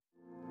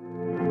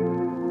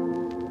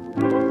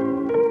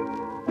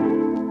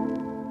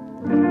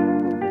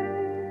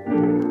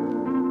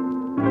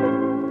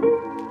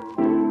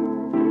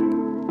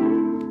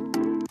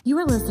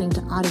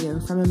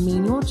audio from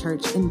Emmanuel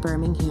Church in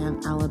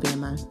Birmingham,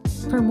 Alabama.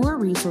 For more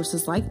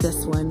resources like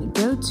this one,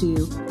 go to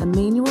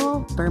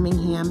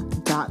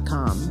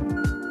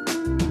emmanuelbirmingham.com.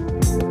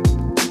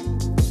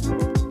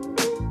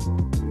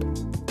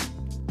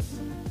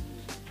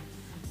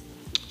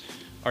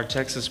 Our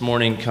text this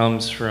morning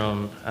comes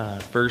from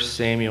 1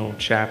 Samuel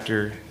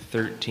chapter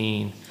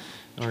 13.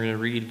 And we're going to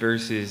read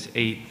verses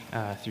 8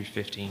 through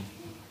 15.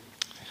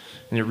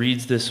 And it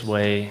reads this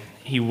way: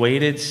 He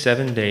waited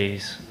 7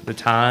 days, the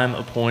time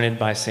appointed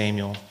by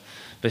Samuel.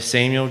 But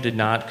Samuel did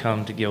not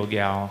come to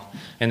Gilgal,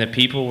 and the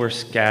people were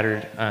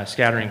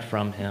scattering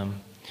from him.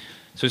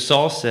 So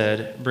Saul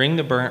said, "Bring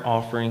the burnt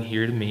offering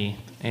here to me,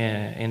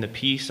 and the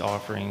peace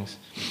offerings."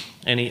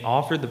 And he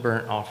offered the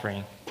burnt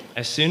offering.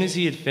 As soon as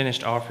he had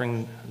finished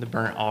offering the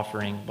burnt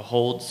offering,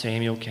 behold,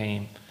 Samuel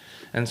came.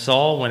 And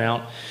Saul went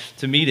out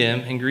to meet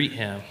him and greet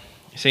him.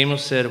 Samuel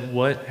said,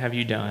 "What have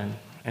you done?"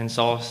 And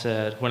Saul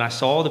said, "When I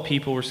saw the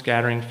people were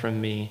scattering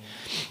from me,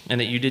 and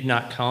that you did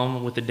not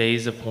come with the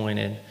days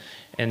appointed,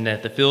 and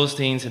that the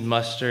Philistines had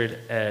mustered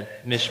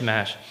at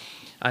Michmash,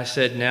 I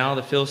said, now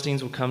the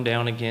Philistines will come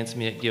down against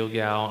me at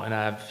Gilgal, and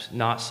I have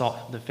not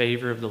sought the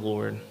favor of the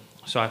Lord.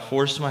 So I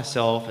forced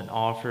myself and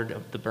offered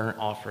the burnt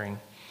offering."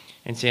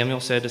 And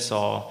Samuel said to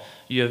Saul,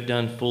 "You have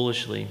done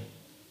foolishly.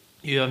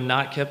 You have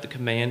not kept the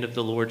command of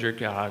the Lord your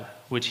God,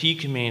 which he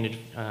commanded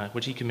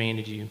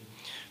you.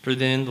 For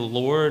then the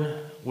Lord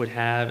would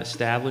have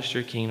established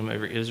your kingdom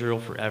over Israel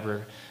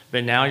forever.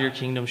 But now your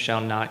kingdom shall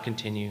not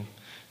continue.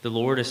 The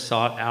Lord has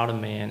sought out a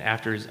man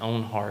after his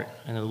own heart,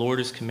 and the Lord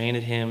has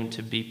commanded him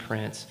to be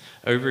prince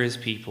over his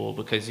people,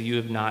 because you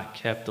have not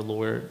kept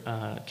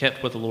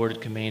what the Lord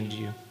had commanded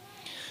you."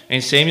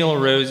 And Samuel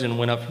arose and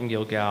went up from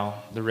Gilgal.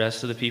 The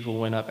rest of the people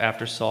went up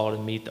after Saul to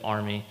meet the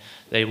army.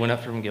 They went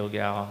up from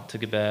Gilgal to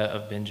Gibeah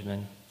of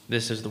Benjamin.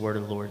 This is the word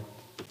of the Lord.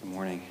 Good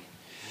morning.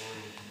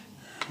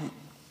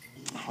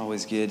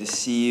 Always good to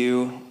see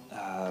you.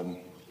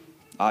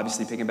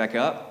 Obviously picking back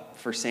up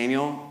for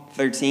Samuel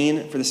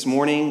 13 for this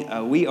morning.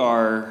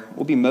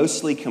 We'll be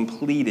mostly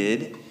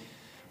completed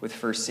with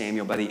 1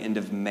 Samuel by the end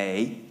of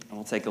May. And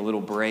we'll take a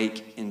little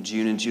break in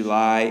June and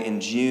July. In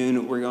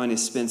June, we're going to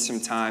spend some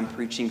time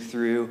preaching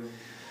through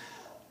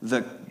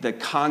the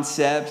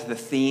concept, the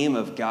theme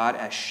of God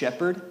as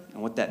shepherd,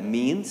 and what that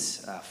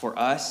means for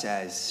us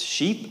as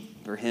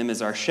sheep, for him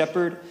as our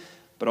shepherd,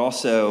 but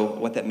also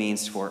what that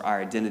means for our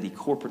identity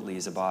corporately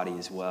as a body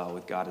as well,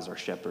 with God as our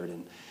shepherd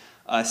and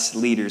us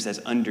leaders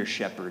as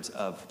under-shepherds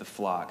of the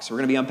flock. So we're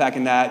going to be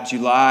unpacking that.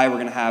 July, we're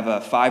going to have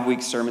a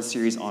 5-week sermon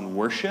series on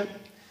worship,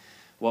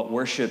 what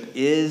worship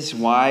is,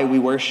 why we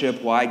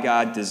worship, why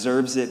God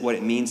deserves it, what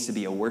it means to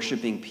be a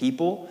worshiping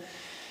people.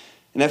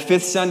 And that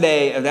 5th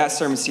Sunday of that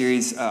sermon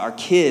series, our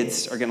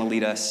kids are going to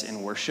lead us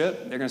in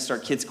worship. They're going to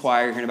start kids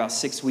choir here in about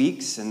 6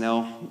 weeks, and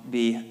they'll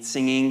be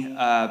singing,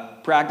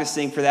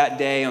 practicing for that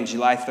day. On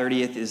July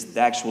 30th is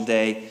the actual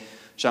day,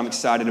 which I'm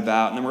excited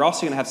about. And then we're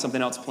also going to have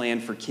something else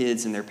planned for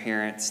kids and their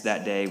parents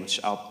that day, which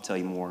I'll tell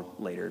you more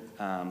later,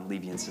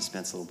 leave you in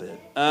suspense a little bit.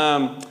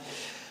 But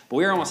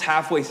we're almost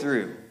halfway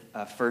through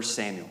 1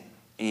 Samuel.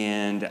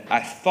 And I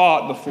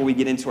thought before we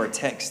get into our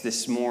text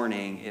this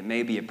morning, it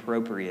may be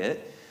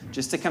appropriate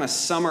just to kind of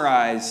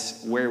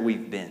summarize where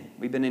we've been.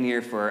 We've been in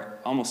here for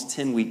almost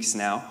 10 weeks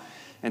now.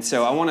 And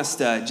so I want us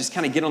to just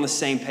kind of get on the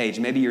same page.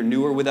 Maybe you're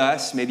newer with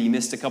us. Maybe you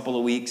missed a couple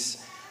of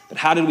weeks. But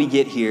how did we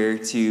get here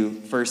to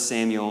 1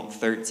 Samuel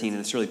 13 and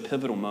this really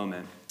pivotal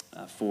moment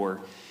for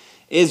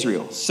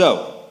Israel?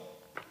 So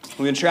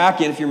we've been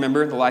tracking, if you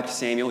remember, the life of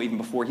Samuel even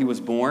before he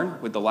was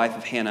born, with the life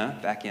of Hannah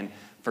back in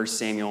 1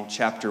 Samuel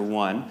chapter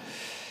 1.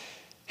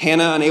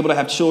 Hannah, unable to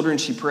have children,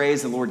 she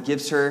prays the Lord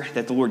gives her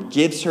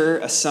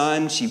a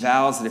son. She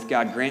vows that if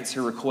God grants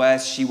her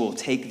request, she will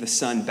take the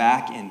son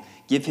back and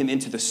give him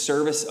into the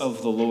service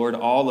of the Lord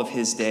all of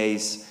his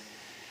days.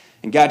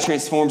 And God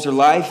transforms her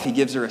life. He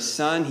gives her a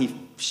son.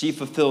 She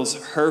fulfills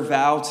her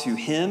vow to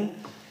him.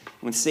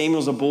 When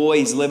Samuel's a boy,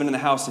 he's living in the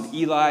house of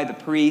Eli, the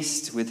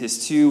priest, with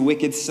his 2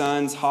 wicked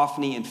sons,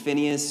 Hophni and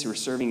Phinehas, who are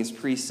serving as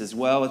priests as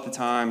well at the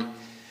time.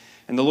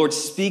 And the Lord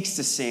speaks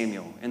to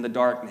Samuel in the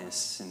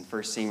darkness in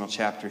 1 Samuel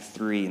chapter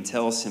 3 and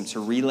tells him to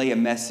relay a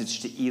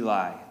message to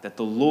Eli that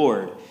the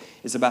Lord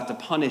is about to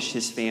punish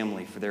his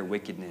family for their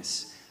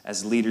wickedness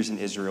as leaders in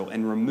Israel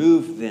and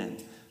remove them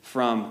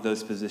from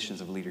those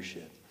positions of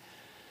leadership.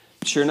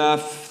 Sure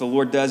enough, the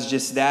Lord does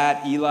just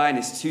that. Eli and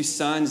his 2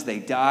 sons, they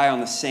die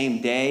on the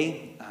same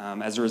day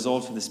as a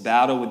result of this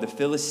battle with the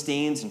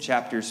Philistines in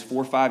chapters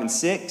 4, 5, and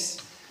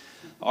 6.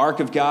 The ark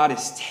of God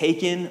is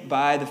taken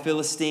by the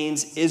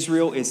Philistines.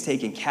 Israel is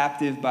taken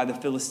captive by the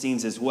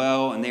Philistines as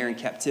well, and they're in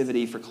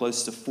captivity for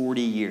close to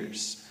 40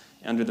 years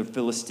under the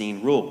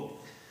Philistine rule.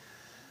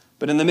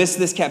 But in the midst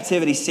of this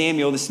captivity,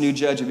 Samuel, this new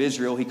judge of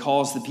Israel, he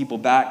calls the people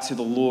back to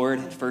the Lord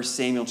in 1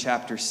 Samuel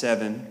chapter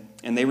 7,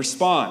 and they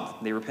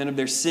respond. They repent of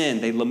their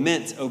sin. They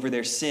lament over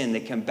their sin. They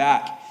come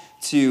back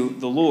to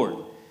the Lord.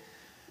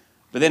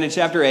 But then in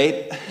chapter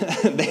 8,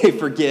 they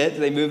forget.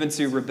 They move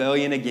into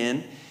rebellion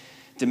again.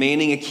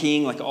 demanding a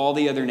king like all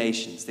the other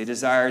nations. They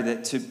desire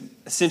that to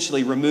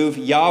essentially remove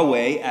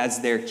Yahweh as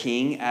their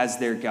king, as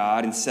their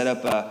God, and set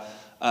up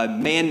a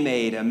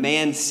man-made, a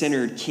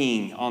man-centered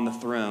king on the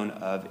throne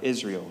of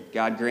Israel.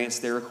 God grants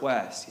their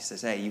request. He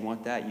says, hey, you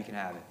want that? You can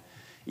have it.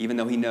 Even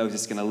though he knows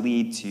it's going to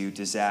lead to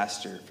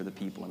disaster for the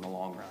people in the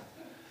long run.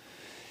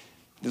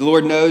 The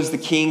Lord knows the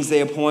kings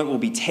they appoint will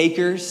be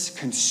takers,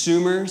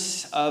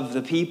 consumers of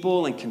the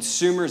people, and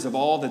consumers of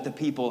all that the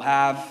people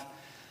have.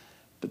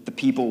 But the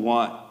people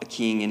want a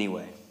king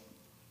anyway.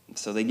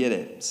 So they get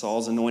it.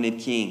 Saul's anointed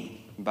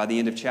king. And by the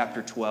end of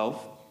chapter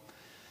 12,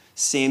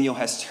 Samuel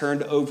has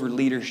turned over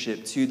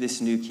leadership to this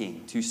new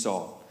king, to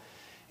Saul.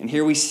 And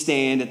here we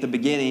stand at the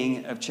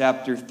beginning of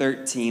chapter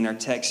 13, our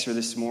text for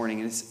this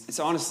morning. And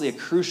it's honestly a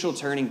crucial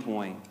turning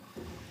point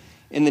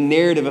in the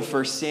narrative of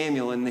 1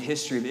 Samuel and the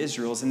history of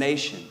Israel as a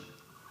nation.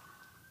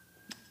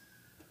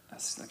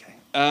 That's okay.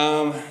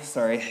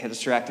 Sorry, I got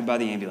distracted by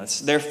the ambulance.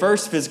 Their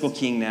first physical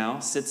king now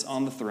sits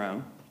on the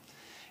throne,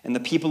 and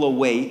the people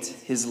await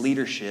his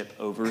leadership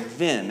over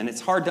them. And it's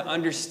hard to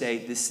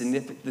understate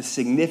the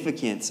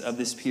significance of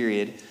this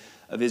period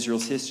of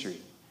Israel's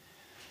history.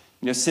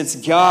 You know, since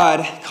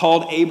God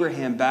called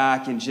Abraham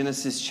back in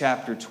Genesis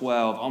chapter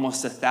 12,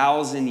 almost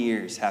 1,000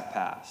 years have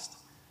passed.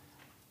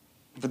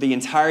 For the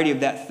entirety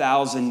of that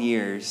 1,000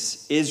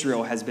 years,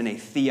 Israel has been a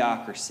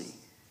theocracy.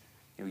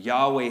 You know,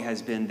 Yahweh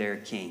has been their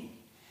king.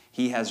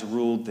 He has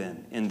ruled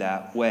them in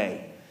that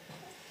way.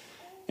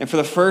 And for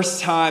the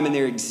first time in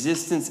their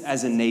existence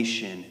as a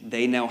nation,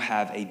 they now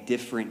have a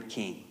different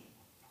king.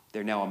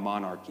 They're now a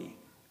monarchy.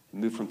 They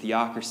moved from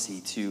theocracy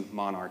to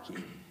monarchy.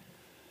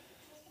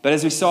 But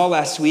as we saw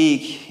last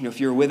week, you know, if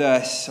you were with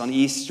us on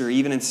Easter,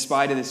 even in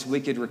spite of this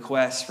wicked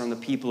request from the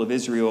people of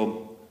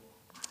Israel,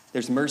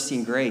 there's mercy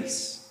and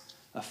grace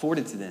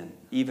afforded to them,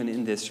 even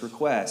in this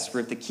request. For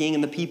if the king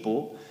and the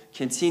people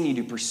continue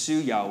to pursue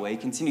Yahweh,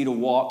 continue to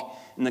walk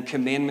in the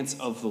commandments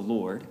of the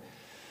Lord,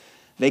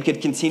 they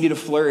could continue to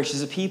flourish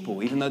as a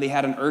people, even though they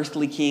had an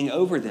earthly king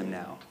over them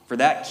now. For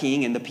that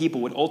king and the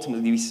people would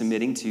ultimately be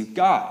submitting to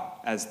God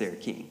as their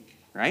king,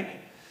 right?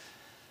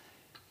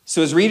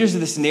 So as readers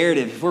of this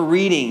narrative, if we're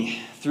reading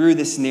through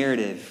this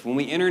narrative, when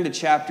we enter into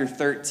chapter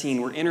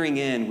 13, we're entering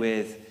in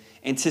with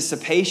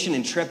anticipation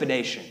and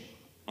trepidation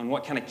on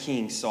what kind of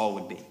king Saul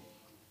would be.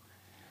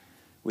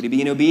 Would he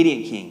be an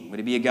obedient king? Would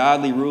he be a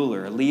godly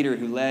ruler, a leader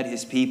who led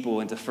his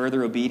people into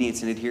further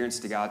obedience and adherence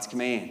to God's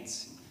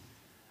commands?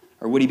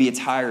 Or would he be a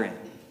tyrant?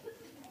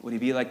 Would he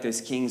be like those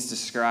kings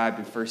described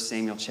in 1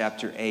 Samuel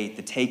chapter 8,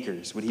 the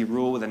takers? Would he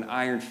rule with an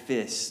iron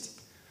fist?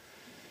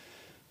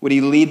 Would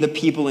he lead the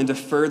people into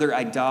further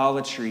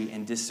idolatry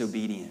and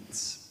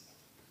disobedience?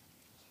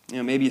 You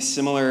know, maybe a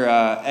similar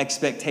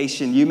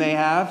expectation you may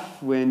have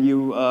when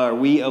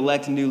we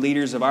elect new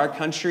leaders of our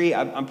country.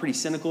 I'm pretty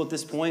cynical at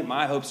this point.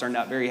 My hopes are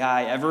not very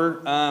high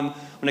ever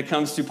when it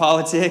comes to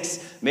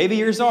politics. Maybe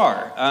yours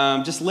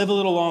are. Just live a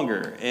little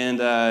longer,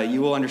 and you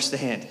will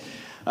understand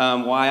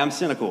why I'm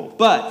cynical.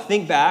 But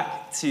think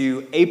back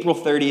to April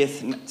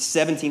 30th,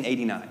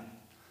 1789.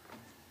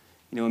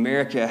 You know,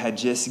 America had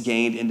just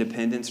gained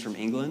independence from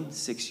England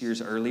 6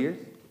 years earlier,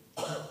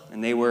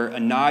 and they were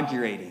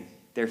inaugurating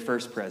their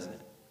first president,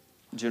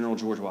 General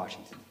George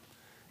Washington.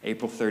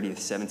 April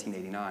 30th,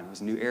 1789. It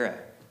was a new era.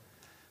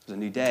 It was a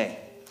new day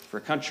for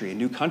a country, a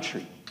new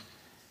country.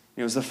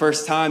 It was the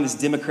first time this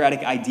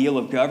democratic ideal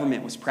of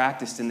government was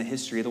practiced in the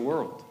history of the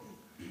world.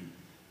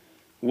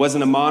 It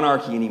wasn't a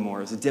monarchy anymore.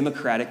 It was a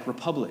democratic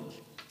republic.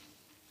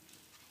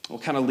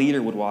 What kind of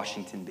leader would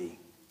Washington be?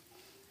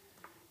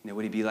 You know,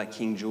 would he be like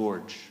King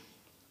George?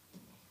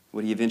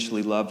 Would he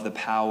eventually love the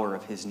power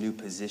of his new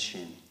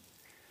position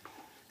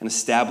and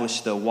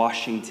establish the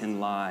Washington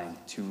line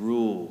to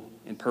rule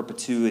in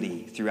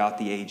perpetuity throughout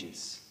the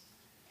ages?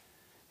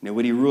 You know,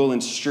 would he rule in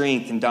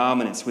strength and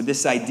dominance? Would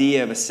this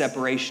idea of a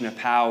separation of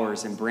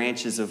powers and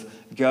branches of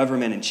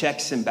government and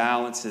checks and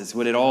balances,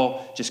 would it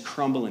all just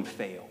crumble and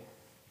fail?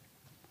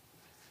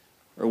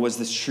 Or was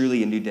this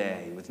truly a new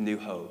day with new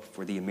hope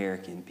for the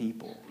American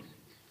people?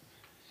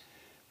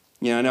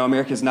 You know, I know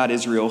America is not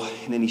Israel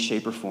in any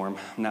shape or form.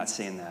 I'm not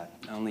saying that.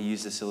 I only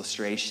use this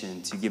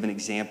illustration to give an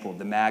example of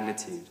the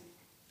magnitude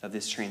of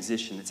this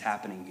transition that's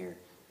happening here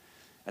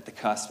at the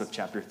cusp of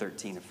chapter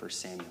 13 of 1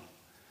 Samuel.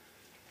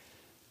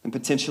 And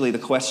potentially the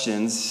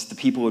questions the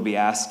people would be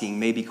asking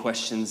may be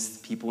questions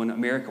people in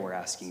America were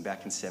asking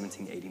back in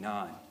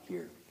 1789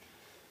 here.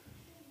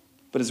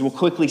 But as we'll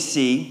quickly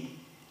see,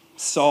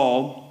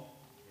 Saul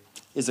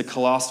is a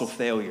colossal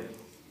failure.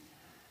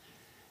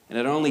 And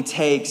it only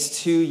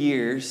takes 2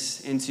 years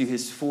into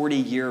his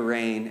 40-year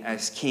reign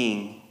as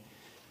king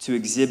to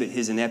exhibit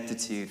his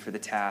ineptitude for the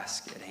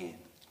task at hand.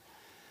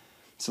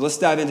 So let's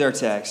dive into our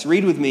text.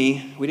 Read with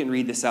me. We didn't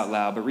read this out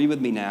loud, but read with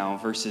me now,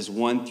 verses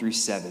 1 through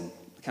 7.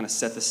 Kind of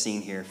set the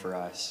scene here for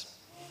us.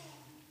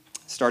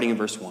 Starting in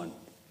verse 1.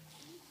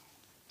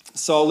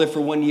 Saul lived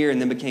for 1 year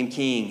and then became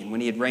king. And when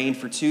he had reigned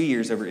for 2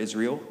 years over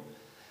Israel,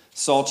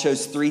 Saul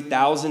chose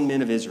 3,000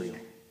 men of Israel.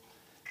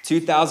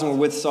 2,000 were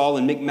with Saul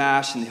in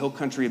Michmash in the hill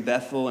country of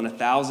Bethel, and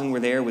 1,000 were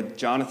there with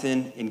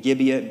Jonathan in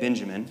Gibeah,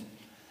 Benjamin.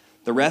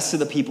 The rest of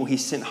the people he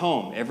sent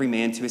home, every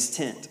man to his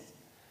tent.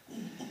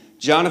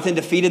 Jonathan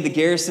defeated the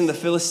garrison of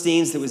the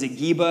Philistines that was at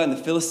Geba, and the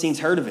Philistines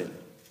heard of it.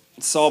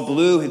 And Saul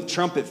blew his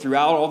trumpet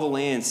throughout all the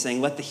land,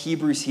 saying, "Let the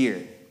Hebrews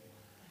hear."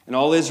 And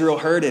all Israel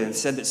heard it and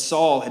said that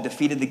Saul had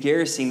defeated the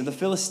garrison of the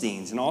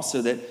Philistines, and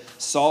also that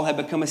Saul had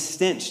become a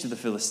stench to the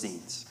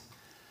Philistines.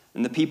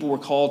 And the people were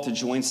called to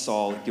join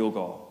Saul at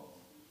Gilgal.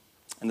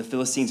 And the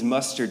Philistines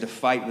mustered to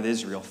fight with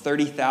Israel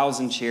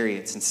 30,000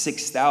 chariots and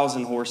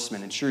 6,000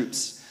 horsemen and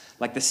troops,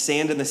 like the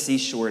sand on the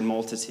seashore in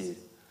multitude.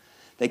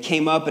 They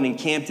came up and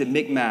encamped at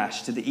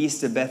Michmash to the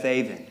east of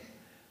Bethaven.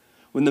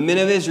 When the men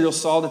of Israel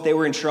saw that they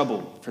were in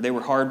trouble, for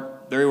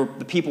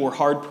the people were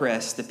hard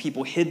pressed, the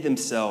people hid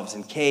themselves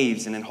in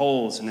caves and in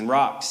holes and in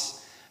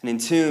rocks and in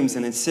tombs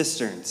and in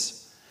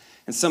cisterns.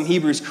 And some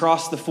Hebrews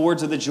crossed the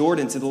fords of the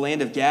Jordan to the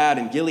land of Gad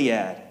and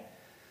Gilead.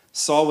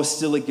 Saul was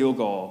still at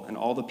Gilgal, and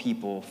all the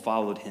people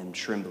followed him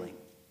trembling.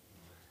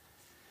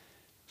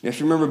 If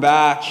you remember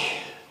back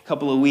a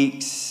couple of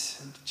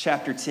weeks,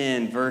 chapter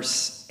 10,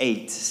 verse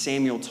 8,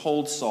 Samuel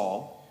told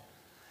Saul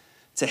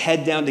to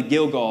head down to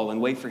Gilgal and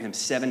wait for him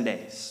 7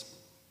 days.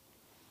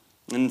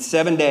 In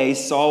 7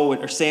 days,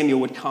 Samuel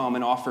would come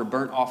and offer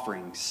burnt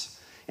offerings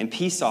and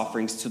peace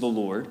offerings to the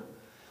Lord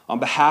on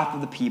behalf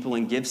of the people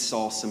and give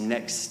Saul some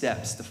next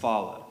steps to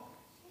follow.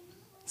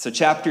 So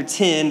chapter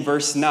 10,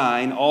 verse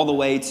 9, all the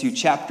way to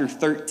chapter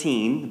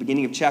 13, the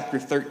beginning of chapter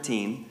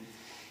 13,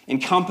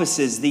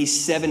 encompasses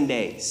these 7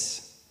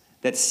 days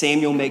that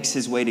Samuel makes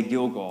his way to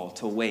Gilgal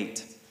to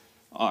wait.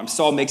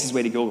 Saul makes his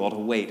way to Gilgal to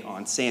wait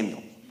on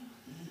Samuel.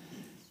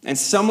 And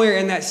somewhere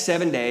in that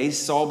 7 days,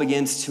 Saul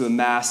begins to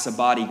amass a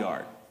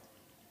bodyguard.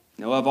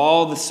 Of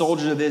all the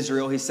soldiers of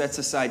Israel, he sets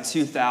aside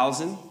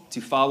 2,000 to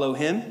follow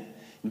him,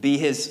 be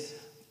his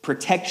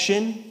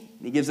protection.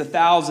 He gives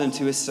 1,000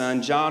 to his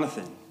son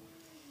Jonathan.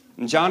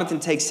 And Jonathan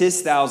takes his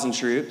 1,000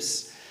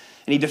 troops,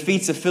 and he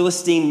defeats a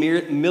Philistine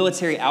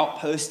military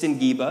outpost in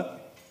Geba,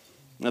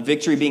 a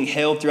victory being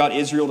hailed throughout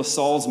Israel to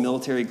Saul's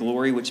military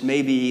glory, which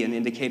may be an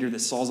indicator that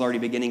Saul's already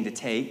beginning to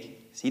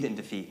take, because he didn't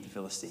defeat the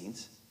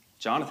Philistines.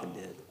 Jonathan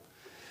did.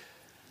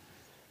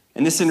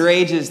 And this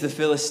enrages the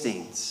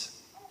Philistines,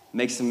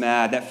 makes them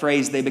mad. That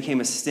phrase, they became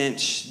a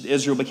stench,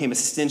 Israel became a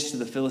stench to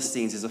the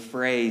Philistines, is a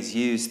phrase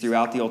used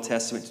throughout the Old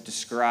Testament to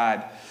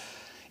describe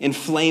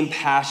inflamed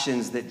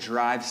passions that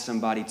drive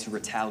somebody to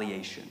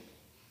retaliation.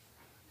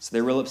 So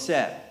they're real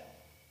upset.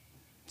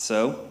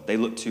 So they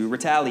look to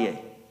retaliate.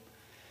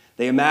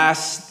 They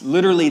amassed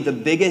literally the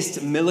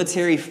biggest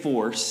military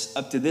force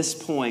up to this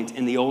point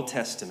in the Old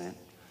Testament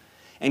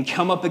and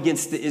come up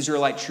against the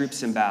Israelite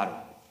troops in battle.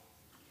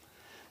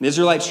 The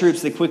Israelite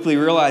troops, they quickly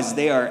realize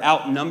they are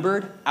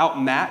outnumbered,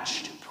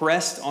 outmatched,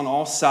 pressed on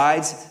all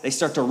sides. They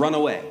start to run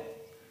away.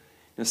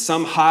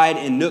 Some hide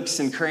in nooks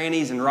and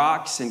crannies and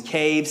rocks and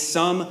caves.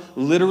 Some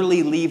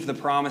literally leave the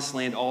promised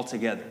land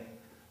altogether.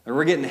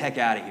 We're getting the heck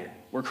out of here.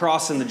 We're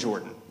crossing the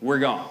Jordan. We're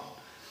gone.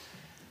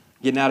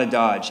 Getting out of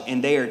Dodge.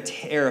 And they are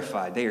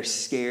terrified. They are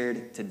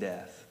scared to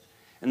death.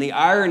 And the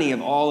irony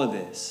of all of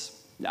this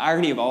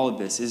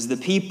is the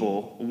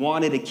people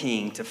wanted a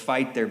king to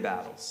fight their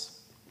battles.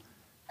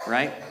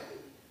 Right?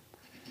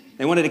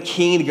 They wanted a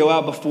king to go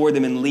out before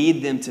them and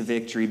lead them to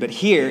victory. But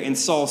here, in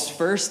Saul's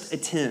first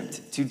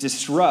attempt to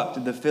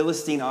disrupt the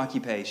Philistine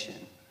occupation,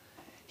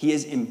 he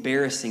is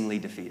embarrassingly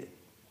defeated.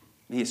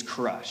 He is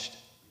crushed.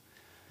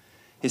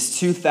 His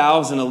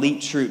 2,000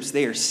 elite troops,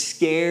 they are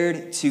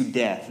scared to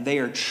death. They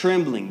are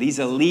trembling. These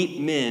elite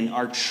men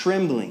are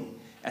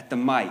trembling at the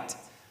might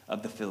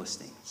of the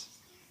Philistines.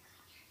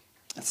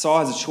 And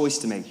Saul has a choice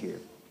to make here.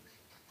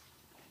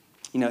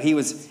 He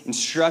was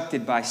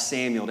instructed by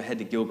Samuel to head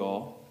to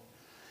Gilgal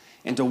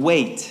and to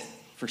wait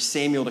for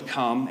Samuel to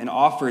come and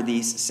offer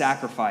these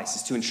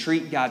sacrifices to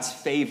entreat God's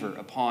favor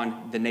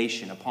upon the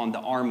nation, upon the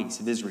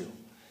armies of Israel.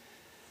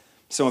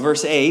 So in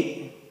verse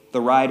 8, the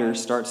writer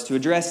starts to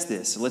address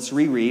this. So let's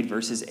reread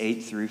verses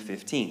 8 through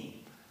 15.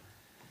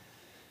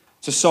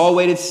 So Saul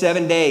waited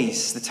 7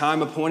 days, the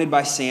time appointed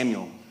by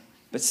Samuel.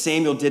 But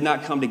Samuel did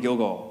not come to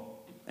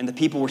Gilgal, and the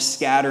people were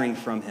scattering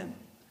from him.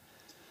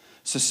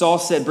 So Saul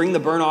said, "Bring the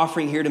burnt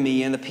offering here to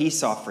me and the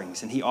peace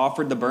offerings." And he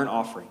offered the burnt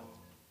offering.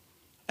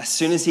 As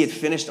soon as he had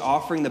finished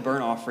offering the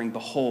burnt offering,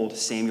 behold,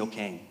 Samuel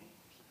came.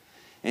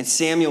 And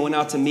Samuel went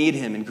out to meet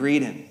him and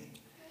greet him.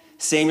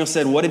 Samuel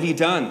said, "What have you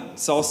done?"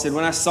 Saul said,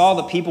 "When I saw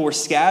the people were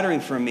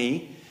scattering from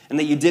me, and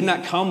that you did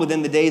not come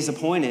within the days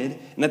appointed,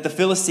 and that the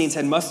Philistines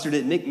had mustered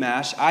at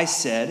Michmash, I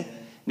said,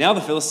 now the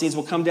Philistines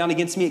will come down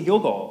against me at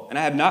Gilgal, and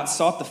I have not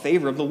sought the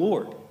favor of the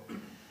Lord.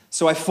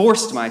 So I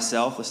forced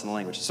myself," listen to the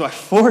language, "so I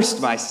forced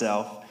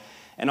myself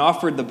and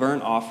offered the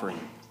burnt offering."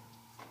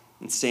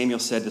 And Samuel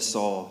said to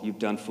Saul, "You've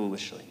done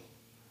foolishly.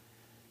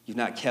 You've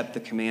not kept the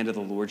command of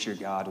the Lord your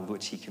God with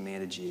which he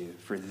commanded you,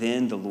 for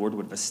then the Lord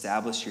would have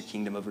established your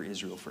kingdom over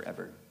Israel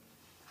forever.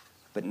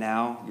 But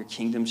now your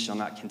kingdom shall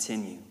not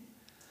continue.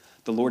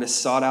 The Lord has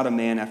sought out a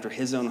man after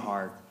his own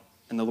heart,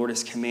 and the Lord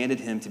has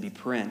commanded him to be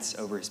prince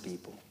over his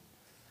people,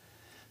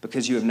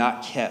 because you have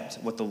not kept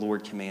what the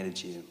Lord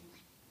commanded you."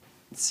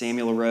 And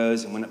Samuel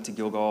arose and went up to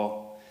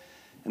Gilgal.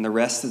 and the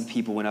rest of the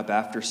people went up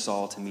after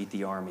Saul to meet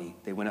the army.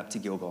 They went up to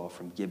Gilgal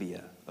from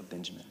Gibeah of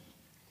Benjamin.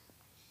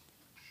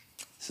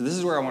 So this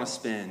is where I want to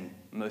spend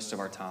most of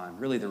our time,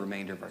 really the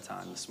remainder of our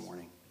time this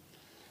morning.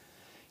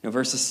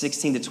 Verses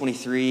 16 to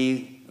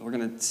 23, we're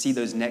going to see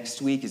those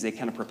next week as they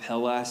kind of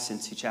propel us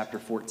into chapter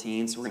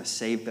 14. So we're going to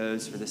save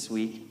those for this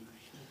week.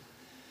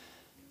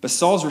 But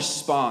Saul's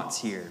response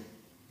here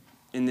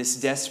in this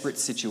desperate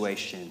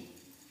situation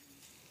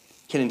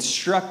can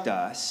instruct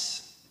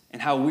us in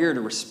how we're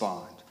to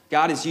respond.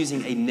 God is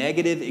using a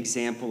negative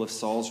example of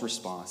Saul's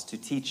response to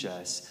teach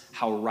us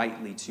how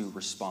rightly to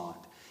respond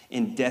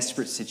in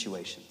desperate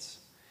situations,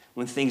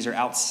 when things are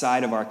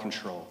outside of our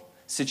control,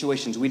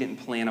 situations we didn't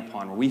plan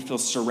upon, where we feel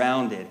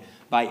surrounded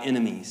by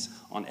enemies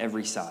on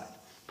every side.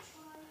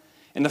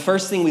 And the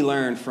first thing we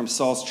learn from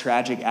Saul's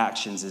tragic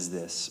actions is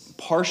this: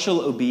 partial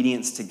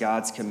obedience to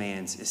God's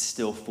commands is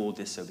still full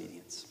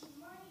disobedience.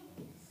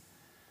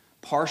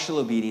 Partial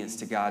obedience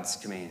to God's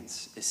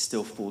commands is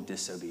still full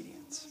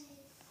disobedience.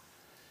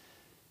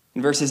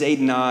 In verses 8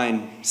 and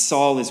 9,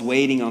 Saul is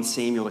waiting on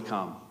Samuel to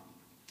come.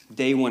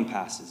 Day 1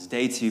 passes,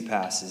 day 2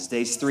 passes,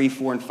 days 3,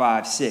 4, and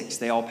 5, 6,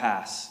 they all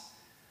pass.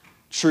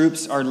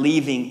 Troops are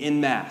leaving en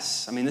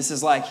masse. I mean, this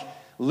is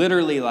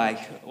literally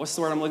what's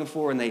the word I'm looking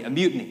for? A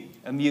mutiny.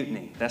 A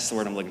mutiny. That's the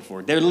word I'm looking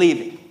for. They're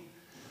leaving.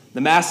 The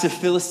massive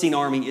Philistine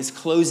army is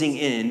closing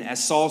in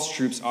as Saul's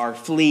troops are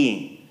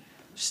fleeing.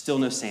 There's still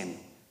no Samuel.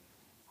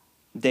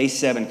 Day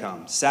 7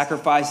 comes.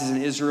 Sacrifices in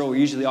Israel were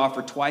usually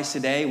offered twice a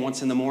day,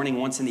 once in the morning,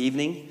 once in the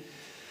evening.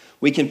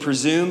 We can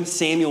presume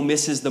Samuel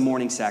misses the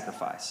morning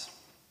sacrifice.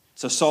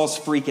 So Saul's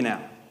freaking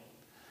out.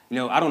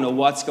 I don't know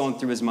what's going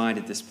through his mind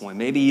at this point.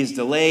 Maybe he's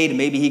delayed.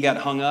 Maybe he got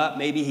hung up.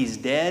 Maybe he's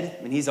dead.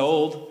 I mean, he's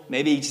old.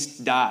 Maybe he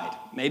just died.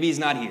 Maybe he's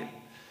not here.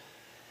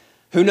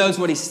 Who knows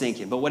what he's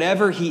thinking? But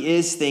whatever he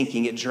is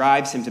thinking, it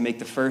drives him to make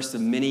the first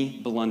of many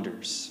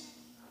blunders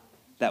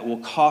that will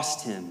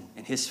cost him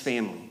and his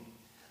family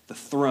the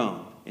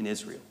throne in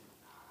Israel.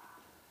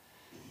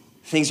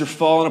 Things are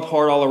falling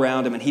apart all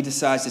around him, and he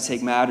decides to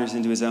take matters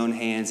into his own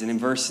hands. And in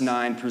verse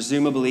 9,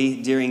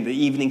 presumably during the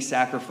evening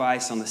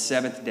sacrifice on the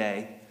 7th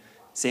day,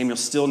 Samuel's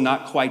still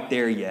not quite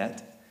there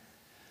yet,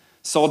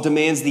 Saul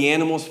demands the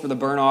animals for the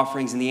burnt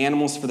offerings and the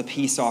animals for the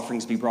peace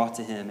offerings be brought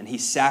to him, and he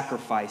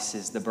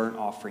sacrifices the burnt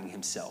offering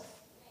himself.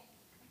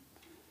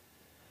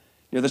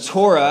 The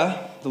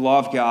Torah, the law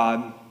of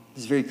God,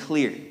 is very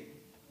clear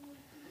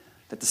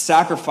that the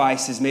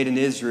sacrifices made in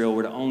Israel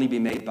were to only be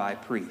made by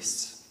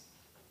priests,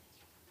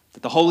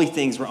 that the holy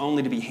things were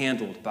only to be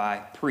handled by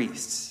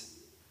priests.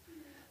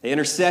 The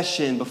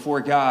intercession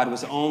before God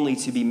was only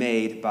to be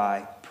made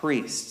by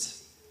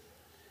priests.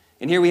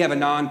 And here we have a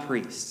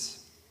non-priest,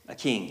 a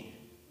king,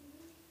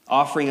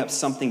 offering up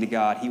something to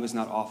God he was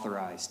not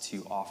authorized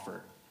to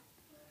offer.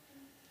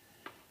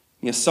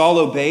 Saul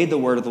obeyed the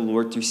word of the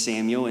Lord through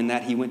Samuel in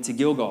that he went to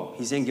Gilgal.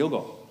 He's in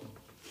Gilgal.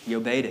 He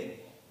obeyed it.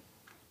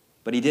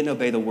 But he didn't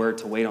obey the word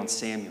to wait on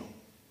Samuel.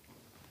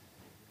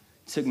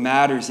 He took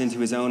matters into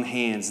his own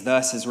hands,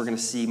 thus, as we're going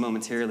to see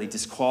momentarily,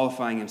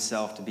 disqualifying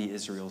himself to be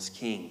Israel's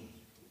king.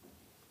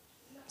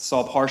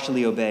 Saul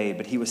partially obeyed,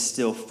 but he was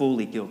still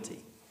fully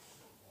guilty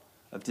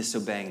of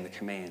disobeying the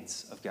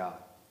commands of God.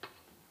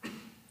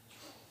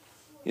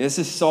 This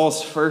is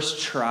Saul's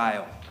first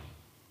trial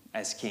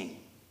as king.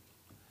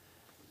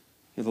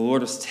 The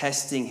Lord was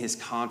testing his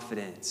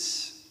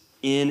confidence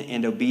in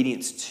and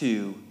obedience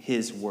to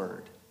his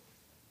word.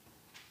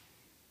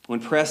 When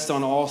pressed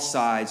on all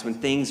sides, when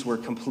things were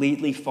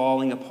completely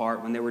falling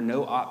apart, when there were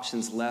no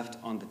options left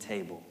on the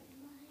table,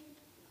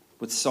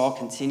 would Saul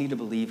continue to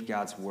believe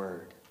God's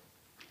word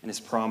and his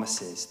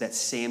promises that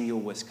Samuel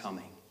was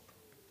coming,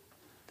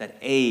 that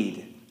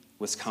aid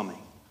was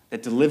coming,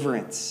 that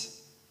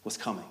deliverance was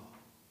coming,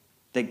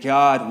 that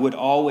God would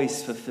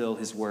always fulfill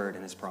his word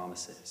and his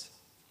promises?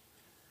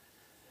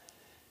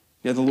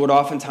 The Lord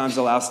oftentimes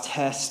allows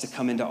tests to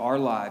come into our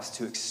lives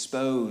to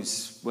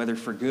expose, whether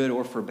for good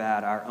or for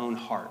bad, our own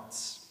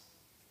hearts,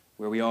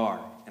 where we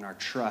are in our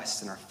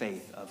trust and our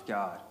faith of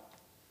God.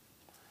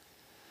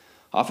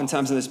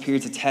 Oftentimes in those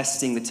periods of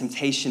testing, the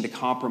temptation to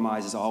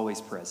compromise is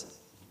always present.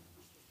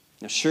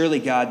 Now, surely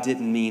God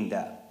didn't mean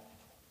that.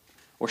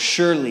 Or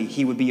surely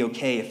he would be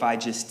okay if I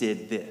just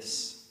did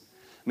this.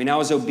 I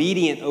was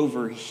obedient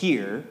over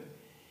here.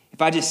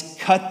 If I just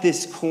cut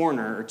this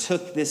corner or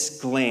took this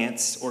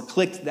glance or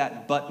clicked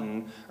that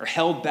button or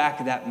held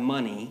back that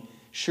money,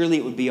 surely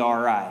it would be all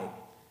right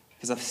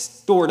because I've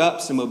stored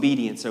up some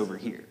obedience over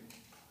here.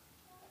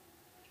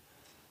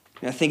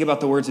 Think about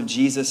the words of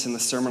Jesus in the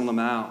Sermon on the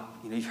Mount.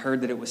 You've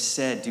heard that it was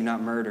said, do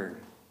not murder,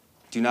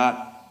 do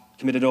not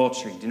commit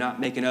adultery, do not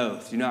make an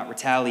oath, do not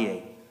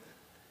retaliate.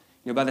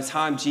 By the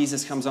time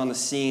Jesus comes on the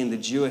scene, the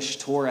Jewish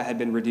Torah had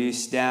been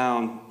reduced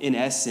down, in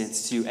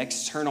essence, to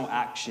external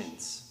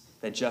actions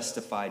that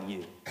justified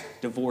you,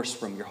 divorced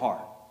from your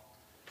heart.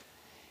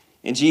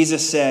 And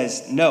Jesus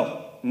says,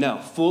 no,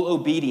 full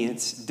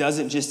obedience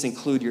doesn't just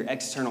include your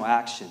external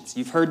actions.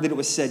 You've heard that it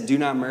was said, do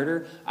not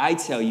murder. I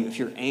tell you, if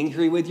you're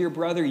angry with your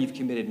brother, you've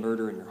committed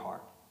murder in your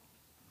heart.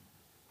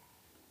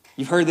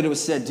 You've heard that it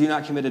was said, do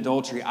not commit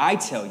adultery. I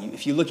tell you,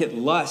 if you look at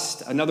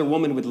lust, another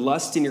woman with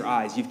lust in your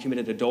eyes, you've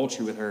committed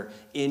adultery with her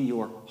in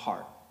your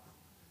heart.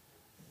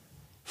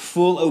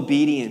 Full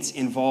obedience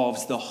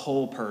involves the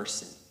whole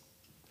person.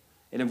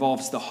 It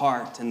involves the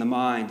heart and the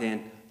mind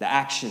and the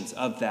actions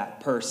of that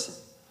person.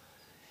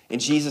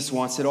 And Jesus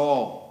wants it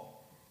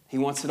all. He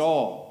wants it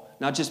all.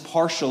 Not just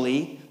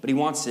partially, but he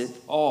wants it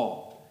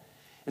all.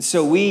 And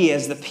so we,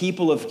 as the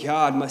people of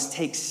God, must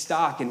take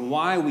stock in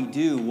why we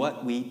do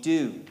what we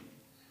do.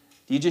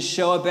 Do you just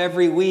show up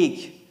every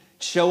week,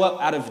 show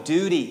up out of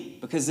duty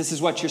because this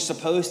is what you're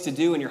supposed to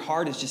do and your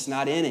heart is just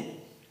not in it?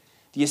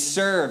 Do you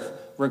serve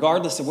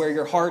regardless of where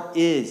your heart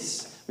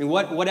is? I mean,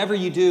 whatever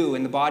you do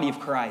in the body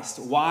of Christ,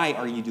 why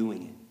are you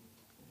doing it?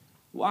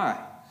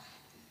 Why?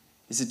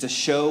 Is it to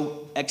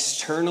show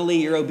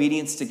externally your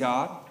obedience to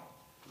God?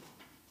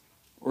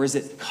 Or is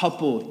it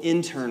coupled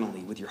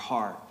internally with your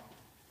heart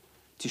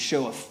to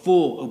show a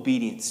full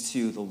obedience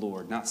to the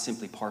Lord, not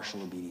simply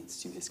partial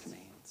obedience to his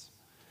commands?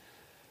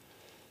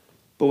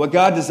 But what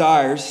God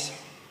desires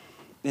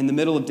in the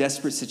middle of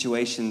desperate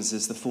situations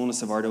is the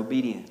fullness of our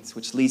obedience,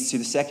 which leads to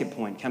the second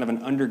point, kind of an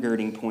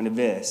undergirding point of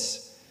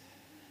this.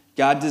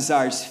 God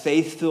desires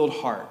faith-filled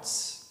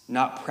hearts,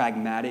 not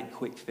pragmatic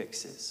quick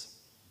fixes.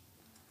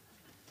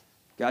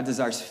 God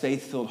desires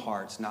faith-filled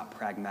hearts, not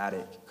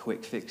pragmatic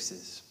quick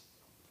fixes.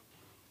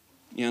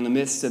 You know, in the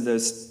midst of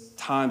those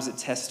times that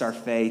test our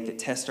faith, that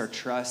test our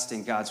trust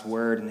in God's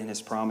word and in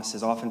his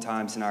promises,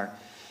 oftentimes in our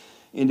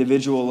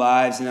individual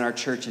lives and in our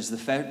churches,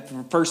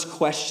 the first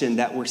question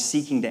that we're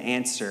seeking to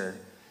answer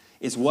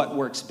is what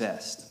works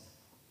best?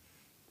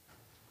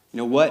 You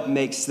know, what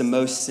makes the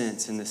most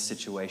sense in this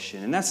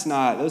situation? And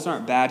those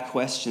aren't bad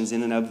questions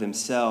in and of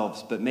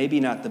themselves, but maybe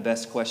not the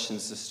best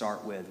questions to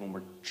start with when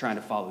we're trying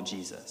to follow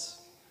Jesus.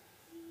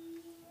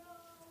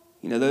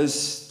 You know,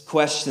 those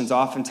questions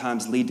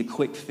oftentimes lead to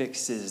quick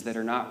fixes that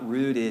are not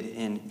rooted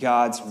in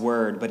God's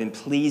word, but in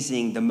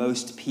pleasing the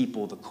most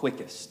people the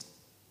quickest.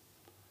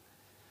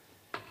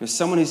 You know,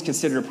 someone who's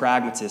considered a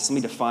pragmatist, let me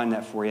define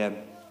that for you.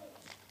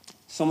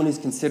 Someone who's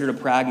considered a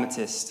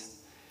pragmatist,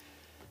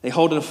 they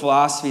hold to the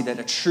philosophy that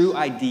a true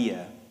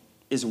idea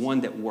is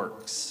one that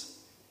works.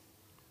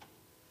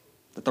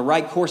 That the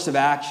right course of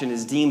action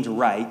is deemed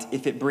right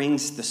if it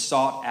brings the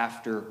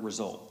sought-after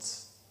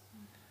results.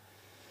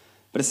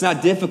 But it's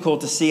not difficult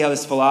to see how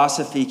this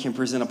philosophy can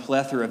present a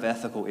plethora of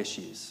ethical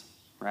issues,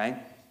 right?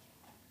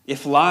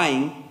 If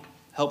lying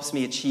helps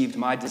me achieve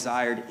my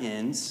desired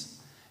ends,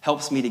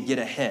 helps me to get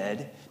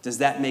ahead, does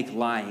that make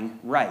lying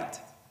right?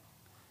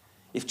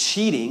 If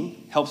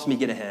cheating helps me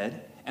get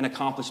ahead and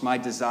accomplish my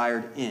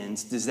desired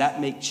ends, does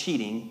that make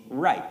cheating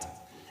right?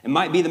 It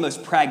might be the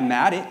most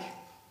pragmatic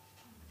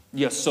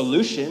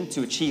solution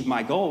to achieve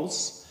my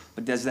goals,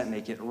 but does that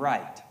make it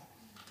right?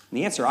 And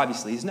the answer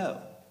obviously is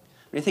no.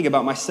 When I think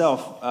about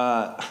myself,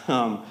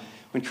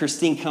 when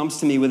Christine comes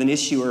to me with an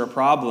issue or a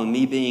problem,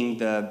 me being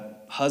the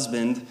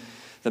husband,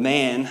 the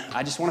man,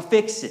 I just want to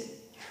fix it,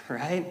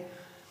 right?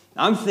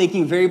 I'm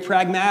thinking very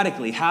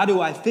pragmatically, how do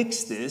I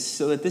fix this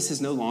so that this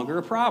is no longer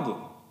a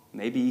problem?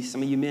 Maybe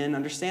some of you men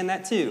understand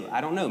that too.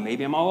 I don't know.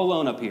 Maybe I'm all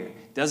alone up here.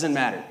 Doesn't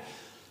matter.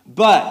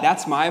 But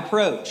that's my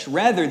approach,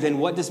 rather than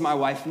what does my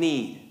wife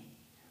need?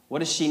 What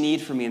does she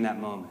need from me in that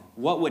moment?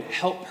 What would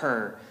help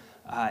her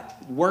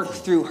work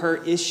through her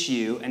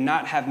issue and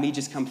not have me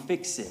just come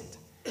fix it?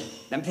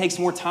 That takes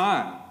more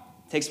time,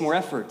 takes more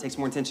effort, takes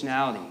more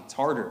intentionality. It's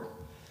harder.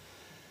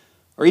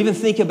 Or even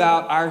think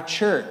about our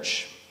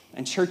church.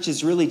 And church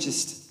is really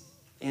just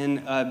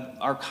in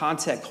our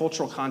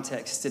cultural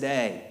context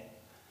today.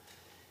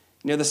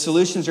 You know, the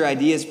solutions or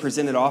ideas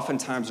presented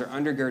oftentimes are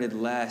undergirded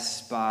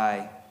less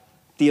by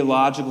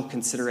theological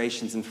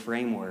considerations and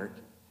framework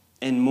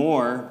and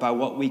more by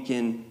what we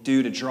can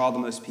do to draw the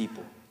most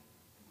people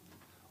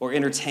or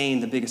entertain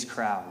the biggest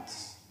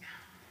crowds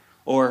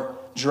or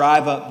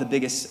drive up the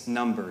biggest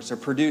numbers or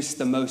produce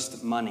the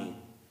most money.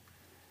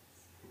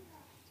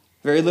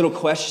 Very little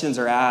questions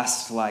are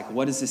asked like,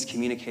 what does this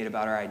communicate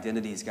about our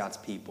identity as God's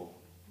people?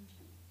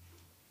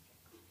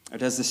 Or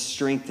does this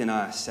strengthen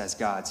us as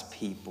God's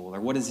people? Or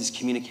what does this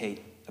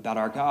communicate about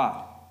our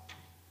God?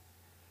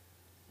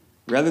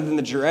 Rather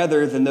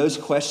than those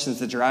questions,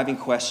 the driving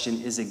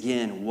question is,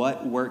 again,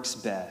 what works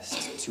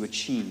best to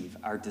achieve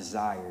our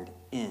desired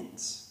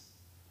ends?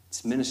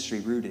 It's ministry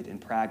rooted in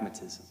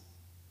pragmatism.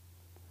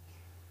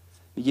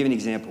 Let me give you an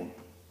example.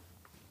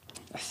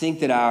 I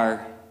think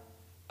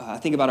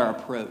about our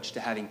approach to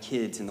having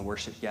kids in the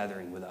worship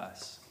gathering with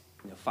us.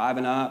 5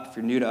 and up, if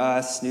you're new to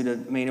us, new to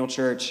Emmanuel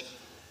Church,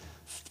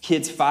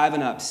 kids 5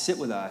 and up sit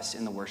with us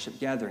in the worship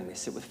gathering. They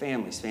sit with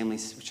families.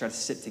 Families, we try to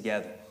sit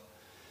together.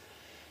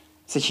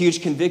 It's a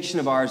huge conviction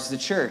of ours as a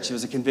church. It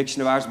was a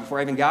conviction of ours before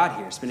I even got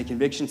here. It's been a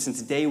conviction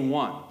since day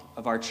one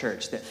of our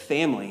church that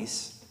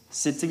families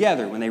sit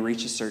together when they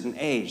reach a certain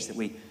age, that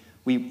we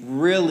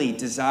really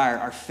desire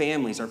our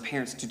families, our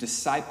parents, to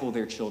disciple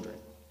their children,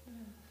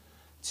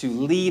 to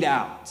lead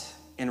out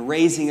and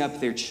raising up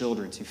their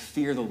children to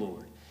fear the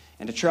Lord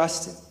and to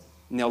trust Him.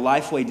 Now,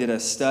 Lifeway did a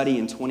study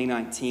in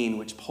 2019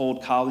 which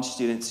polled college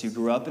students who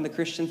grew up in the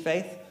Christian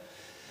faith,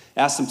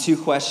 asked them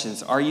 2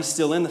 questions. Are you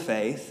still in the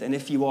faith? And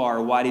if you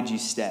are, why did you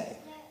stay?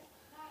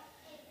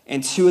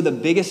 And 2 of the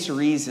biggest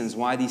reasons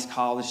why these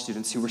college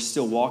students who were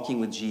still walking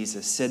with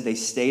Jesus said they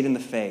stayed in the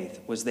faith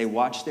was they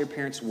watched their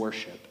parents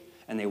worship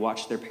and they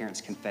watched their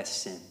parents confess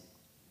sin.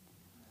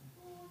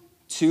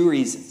 2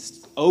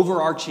 reasons,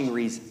 overarching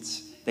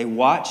reasons. They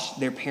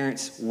watched their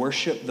parents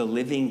worship the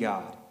living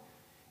God,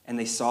 and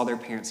they saw their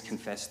parents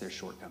confess their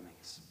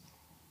shortcomings.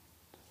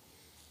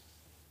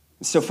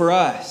 So for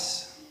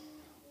us,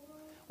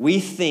 we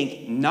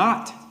think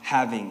not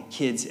having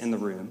kids in the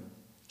room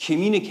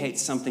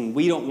communicates something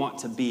we don't want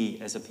to be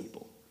as a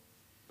people.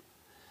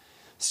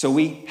 So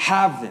we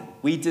have them.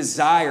 We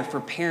desire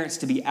for parents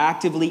to be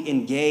actively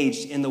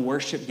engaged in the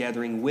worship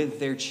gathering with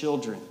their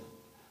children,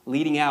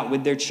 leading out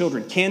with their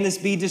children. Can this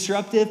be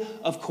disruptive?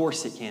 Of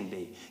course it can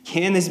be.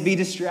 Can this be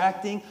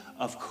distracting?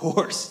 Of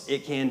course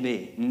it can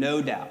be,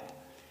 no doubt.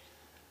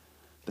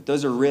 But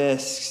those are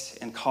risks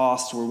and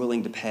costs we're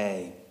willing to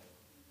pay,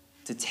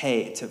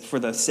 for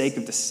the sake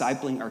of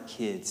discipling our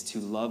kids to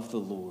love the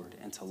Lord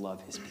and to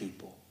love his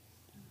people.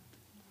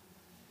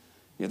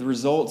 The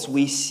results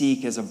we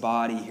seek as a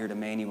body here at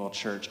Emmanuel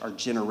Church are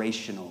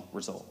generational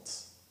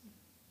results.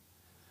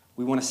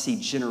 We want to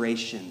see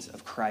generations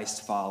of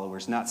Christ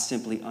followers, not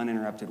simply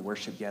uninterrupted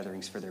worship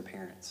gatherings for their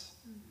parents.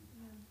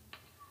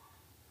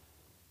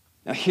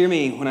 Now, hear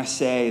me when I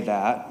say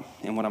that,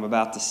 and what I'm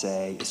about to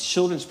say. Is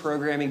children's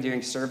programming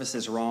during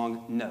services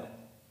wrong? No,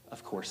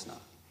 of course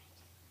not.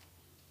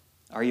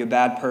 Are you a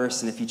bad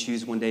person if you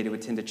choose one day to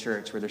attend a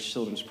church where there's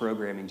children's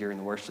programming during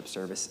the worship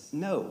service?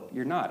 No,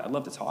 you're not. I'd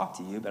love to talk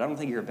to you, but I don't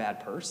think you're a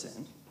bad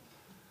person.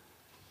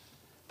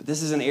 But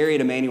this is an area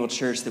at Emmanuel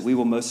Church that we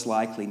will most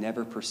likely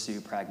never pursue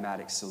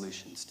pragmatic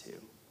solutions to.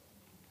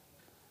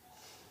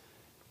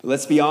 But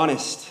let's be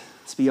honest.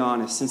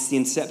 Since the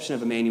inception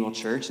of Emmanuel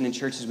Church and in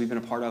churches we've been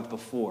a part of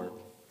before,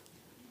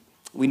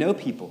 we know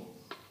people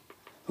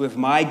who have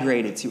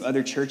migrated to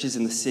other churches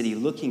in the city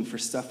looking for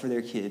stuff for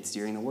their kids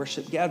during the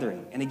worship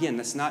gathering. And again,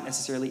 that's not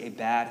necessarily a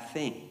bad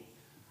thing.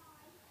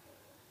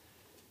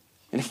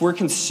 And if we're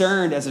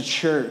concerned as a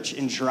church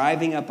in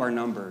driving up our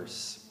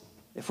numbers,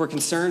 if we're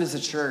concerned as a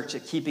church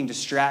at keeping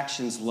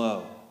distractions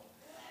low,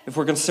 if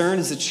we're concerned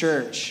as a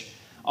church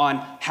on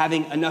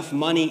having enough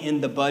money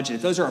in the budget,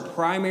 if those are our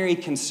primary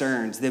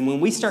concerns, then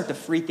when we start to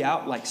freak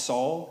out like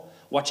Saul,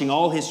 watching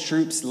all his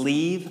troops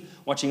leave,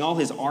 watching all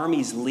his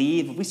armies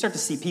leave, if we start to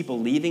see people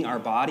leaving our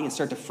body and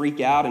start to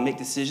freak out and make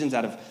decisions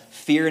out of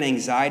fear and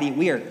anxiety,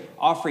 we are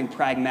offering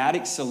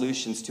pragmatic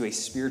solutions to a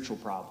spiritual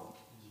problem.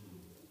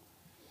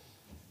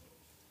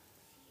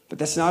 But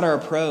that's not our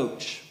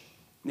approach.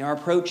 Now, our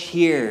approach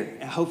here,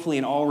 and hopefully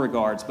in all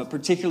regards, but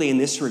particularly in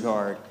this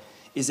regard,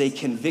 is a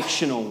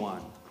convictional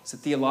one. It's a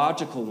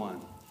theological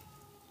one.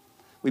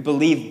 We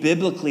believe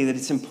biblically that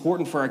it's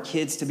important for our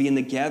kids to be in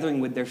the gathering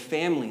with their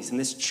families, and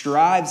this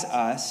drives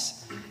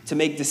us to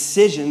make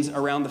decisions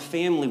around the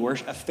family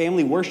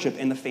worship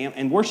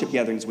and worship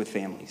gatherings with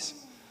families.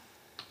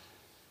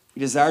 We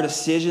desire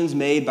decisions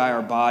made by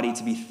our body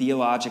to be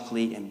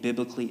theologically and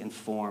biblically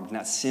informed,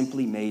 not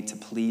simply made to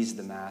please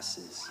the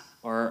masses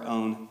or our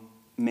own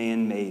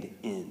man-made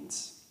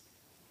ends.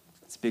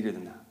 It's bigger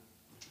than that.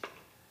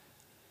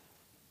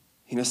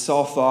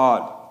 Saul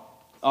thought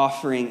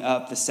offering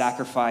up the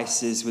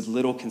sacrifices with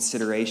little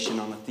consideration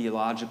on the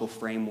theological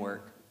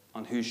framework,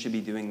 on who should be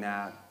doing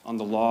that, on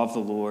the law of the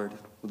Lord,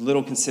 with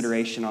little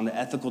consideration on the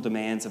ethical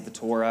demands of the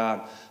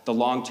Torah, the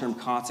long-term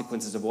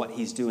consequences of what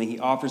he's doing. He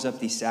offers up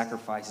these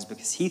sacrifices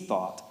because he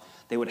thought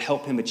they would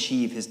help him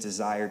achieve his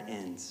desired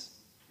ends,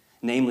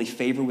 namely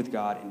favor with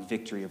God and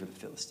victory over the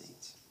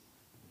Philistines.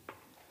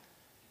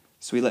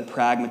 So he let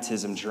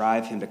pragmatism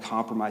drive him to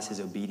compromise his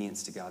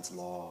obedience to God's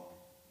law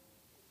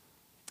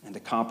and to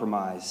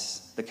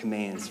compromise the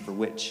commands for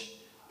which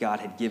God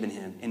had given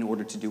him in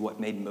order to do what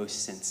made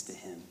most sense to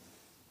him.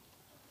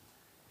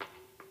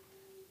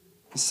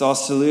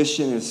 Saul's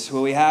solution is,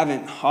 well, we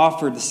haven't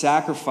offered the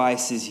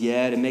sacrifices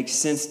yet. It makes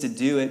sense to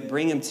do it.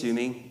 Bring them to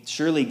me.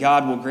 Surely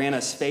God will grant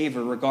us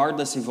favor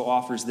regardless of who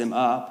offers them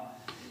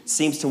up. It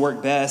seems to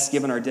work best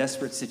given our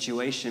desperate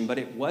situation, but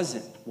it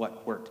wasn't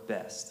what worked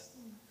best.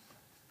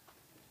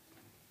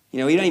 We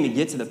don't even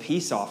get to the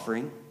peace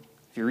offering.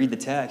 If you read the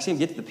text, you don't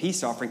get to the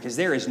peace offering because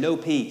there is no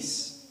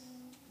peace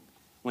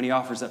when he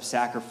offers up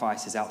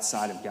sacrifices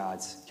outside of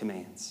God's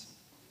commands.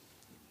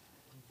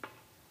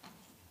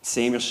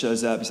 Samuel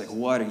shows up. He's like,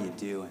 what are you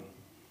doing?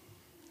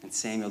 And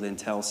Samuel then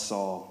tells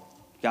Saul,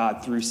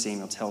 God through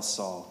Samuel tells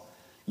Saul,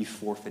 you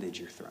forfeited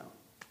your throne.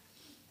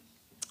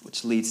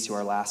 Which leads to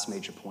our last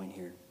major point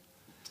here.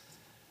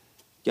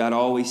 God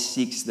always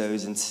seeks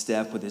those in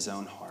step with his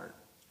own heart.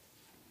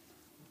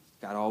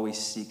 God always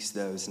seeks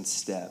those in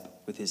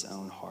step with his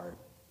own heart.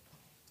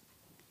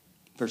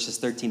 Verses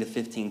 13 to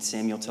 15,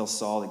 Samuel tells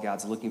Saul that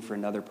God's looking for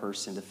another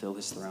person to fill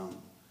his throne,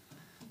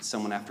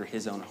 someone after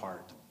his own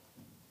heart.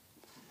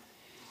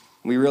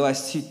 We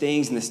realize two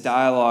things in this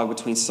dialogue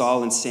between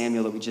Saul and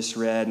Samuel that we just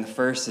read. And the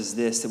first is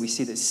this, that we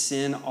see that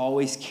sin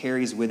always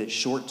carries with it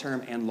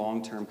short-term and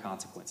long-term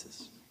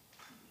consequences.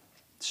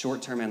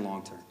 Short-term and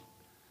long-term.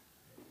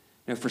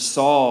 You know, for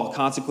Saul,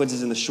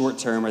 consequences in the short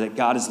term are that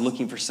God is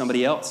looking for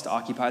somebody else to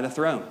occupy the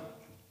throne. All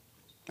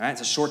right?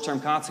 It's a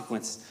short-term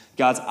consequence.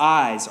 God's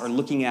eyes are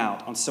looking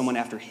out on someone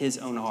after his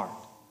own heart.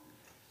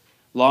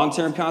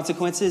 Long-term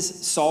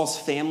consequences, Saul's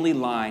family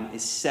line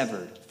is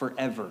severed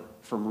forever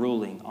from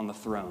ruling on the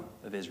throne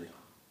of Israel.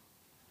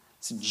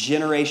 It's a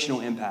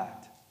generational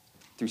impact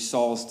through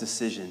Saul's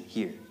decision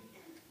here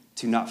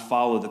to not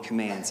follow the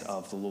commands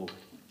of the Lord.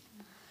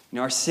 You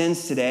know, our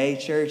sins today,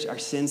 church, our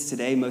sins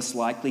today most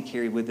likely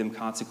carry with them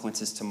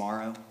consequences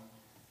tomorrow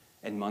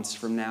and months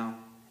from now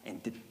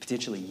and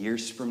potentially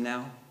years from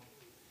now.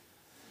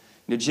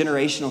 You know,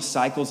 generational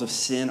cycles of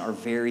sin are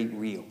very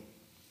real.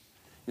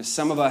 You know,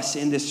 some of us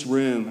in this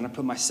room, and I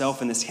put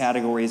myself in this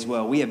category as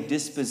well, we have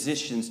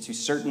dispositions to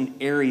certain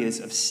areas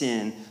of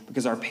sin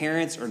because our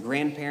parents or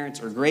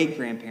grandparents or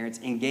great-grandparents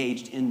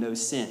engaged in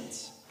those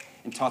sins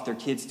and taught their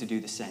kids to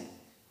do the same.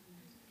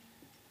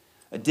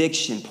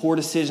 Addiction, poor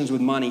decisions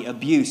with money,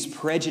 abuse,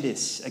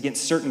 prejudice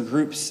against certain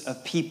groups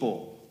of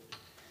people.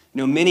 You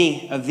know,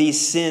 many of these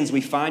sins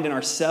we find in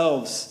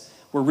ourselves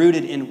were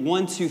rooted in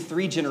 1, 2,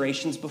 3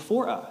 generations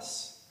before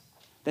us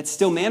that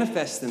still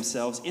manifest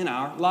themselves in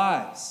our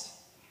lives.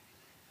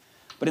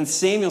 But in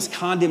Samuel's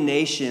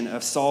condemnation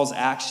of Saul's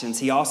actions,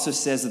 he also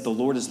says that the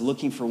Lord is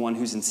looking for one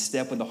who's in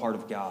step with the heart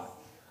of God.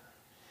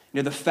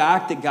 You know, the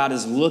fact that God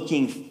is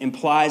looking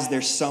implies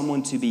there's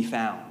someone to be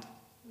found,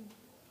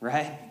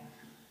 right?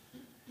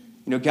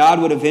 You know,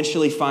 God would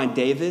eventually find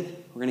David,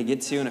 we're going to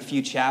get to in a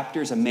few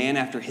chapters, a man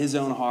after his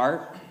own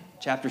heart.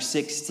 Chapter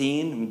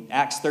 16,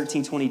 Acts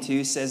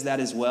 13:22 says that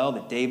as well,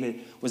 that David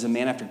was a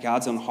man after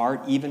God's own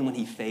heart, even when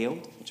he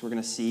failed, which we're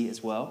going to see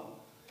as well.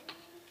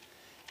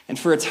 And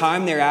for a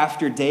time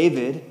thereafter,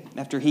 David,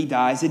 after he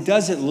dies, it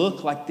doesn't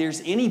look like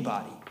there's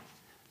anybody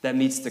that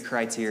meets the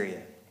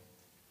criteria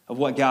of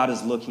what God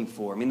is looking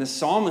for. I mean, the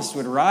psalmist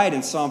would write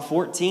in Psalm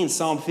 14,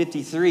 Psalm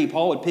 53,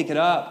 Paul would pick it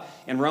up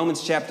in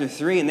Romans chapter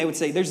 3, and they would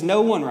say, there's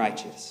no one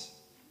righteous,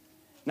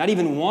 not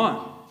even one.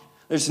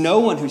 There's no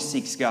one who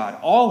seeks God.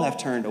 All have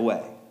turned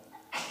away.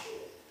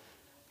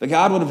 But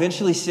God would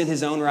eventually send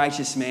his own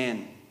righteous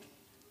man,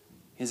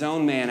 his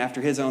own man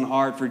after his own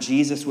heart, for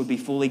Jesus would be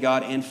fully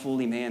God and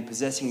fully man,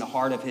 possessing the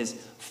heart of his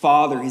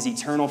Father, his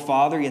eternal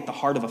Father, yet the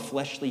heart of a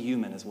fleshly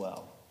human as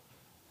well.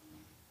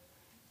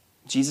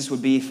 Jesus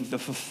would be the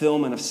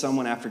fulfillment of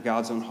someone after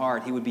God's own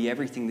heart. He would be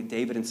everything that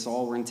David and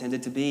Saul were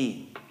intended to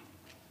be.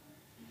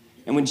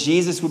 And when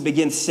Jesus would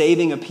begin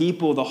saving a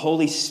people, the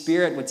Holy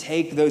Spirit would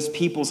take those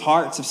people's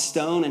hearts of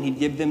stone and he'd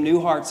give them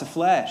new hearts of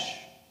flesh.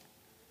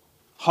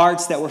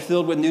 Hearts that were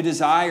filled with new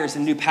desires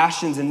and new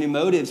passions and new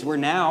motives, where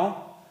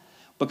now,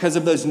 because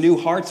of those new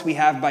hearts we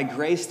have by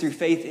grace through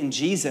faith in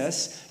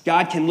Jesus,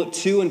 God can look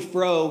to and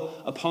fro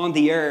upon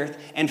the earth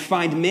and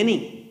find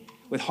many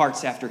with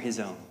hearts after his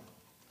own,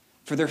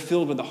 for they're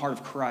filled with the heart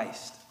of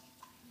Christ.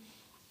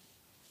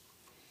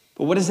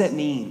 But what does that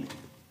mean?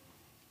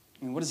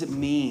 I mean, what does it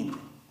mean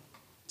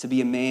to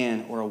be a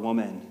man or a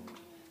woman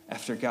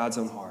after God's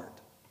own heart?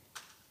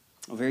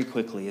 Well, very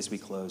quickly, as we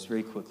close,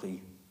 very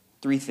quickly,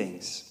 3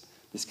 things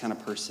this kind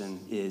of person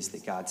is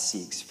that God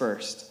seeks.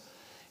 First,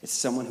 it's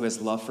someone who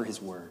has love for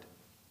his word.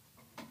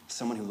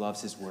 Someone who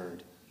loves his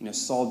word. You know,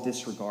 Saul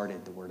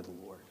disregarded the word of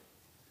the Lord.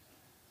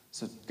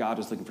 So God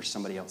was looking for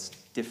somebody else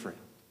different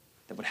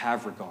that would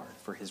have regard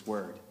for his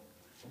word.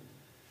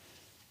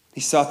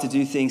 He sought to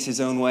do things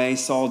his own way.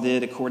 Saul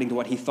did according to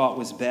what he thought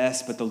was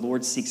best, but the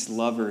Lord seeks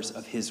lovers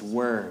of his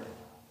word,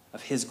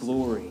 of his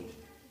glory.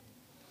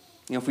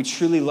 You know, if we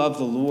truly love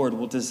the Lord,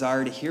 we'll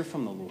desire to hear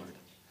from the Lord.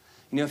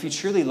 You know, if you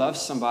truly love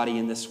somebody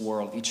in this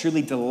world, if you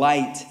truly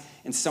delight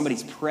in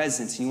somebody's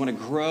presence, and you want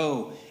to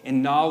grow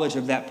in knowledge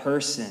of that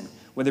person,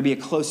 whether it be a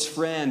close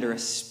friend or a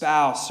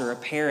spouse or a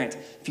parent,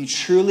 if you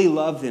truly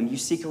love them, you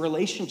seek a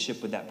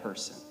relationship with that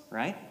person,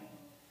 right?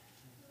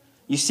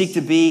 You seek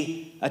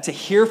to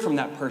hear from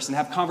that person,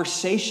 have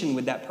conversation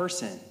with that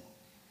person,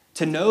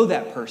 to know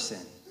that person,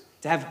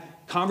 to have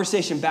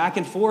conversation back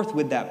and forth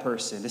with that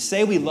person. To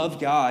say we love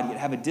God, yet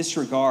have a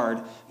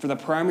disregard for the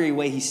primary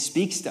way he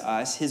speaks to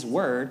us, his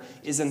word,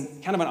 is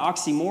kind of an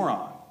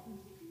oxymoron.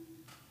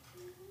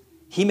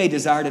 He may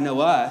desire to know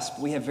us,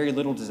 but we have very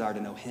little desire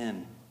to know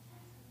him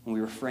when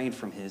we refrain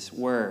from his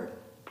word.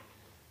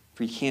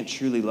 For you can't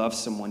truly love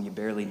someone you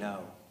barely know,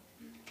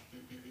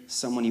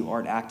 someone you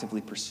aren't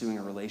actively pursuing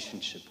a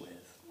relationship with.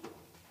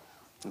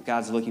 And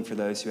God's looking for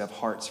those who have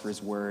hearts for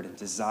his word and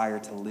desire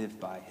to live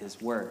by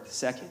his word.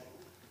 Second,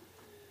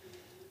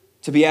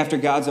 to be after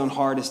God's own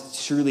heart is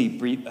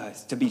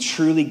to be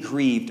truly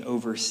grieved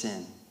over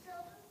sin.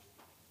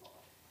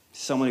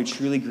 Someone who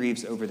truly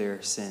grieves over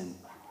their sin.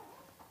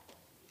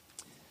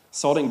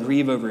 Saul didn't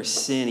grieve over his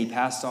sin. He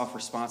passed off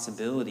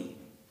responsibility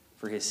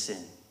for his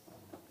sin.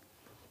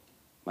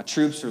 My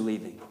troops are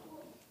leaving.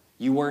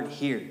 You weren't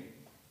here.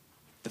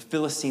 The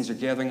Philistines are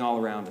gathering all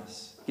around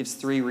us. Gives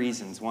 3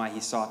 reasons why he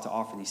sought to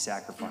offer these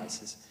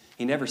sacrifices.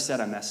 He never said,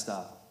 I messed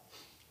up.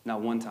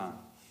 Not one time.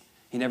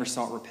 He never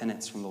sought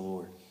repentance from the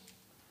Lord.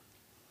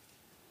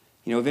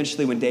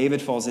 Eventually when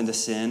David falls into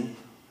sin,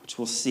 which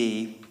we'll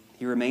see,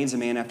 he remains a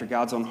man after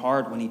God's own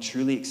heart when he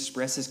truly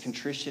expresses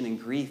contrition and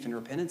grief and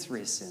repentance for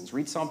his sins.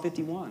 Read Psalm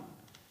 51.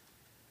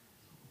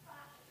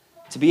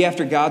 To be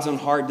after God's own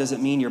heart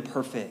doesn't mean you're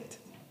perfect.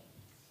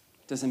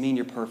 It doesn't mean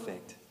you're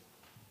perfect.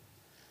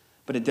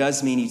 But it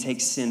does mean you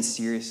take sin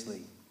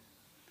seriously.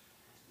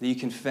 That you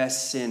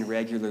confess sin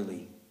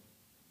regularly.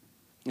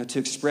 To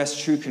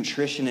express true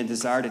contrition and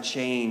desire to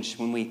change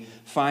when we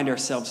find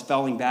ourselves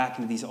falling back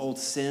into these old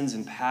sins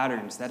and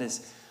patterns. That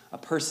is a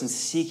person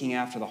seeking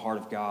after the heart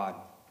of God.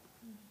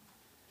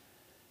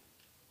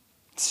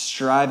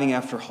 Striving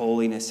after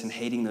holiness and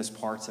hating those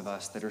parts of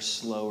us that are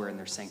slower in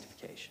their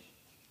sanctification.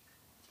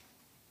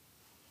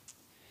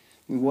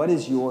 What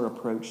is your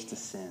approach to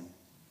sin?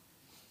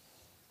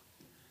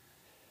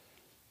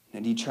 Now,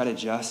 do you try to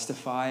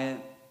justify it?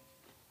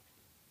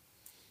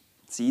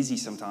 It's easy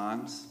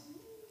sometimes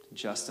to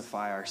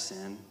justify our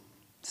sin.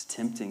 It's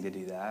tempting to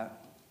do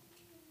that.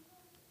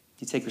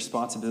 Do you take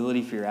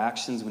responsibility for your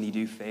actions when you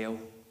do fail?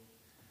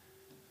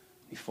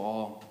 You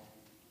fall.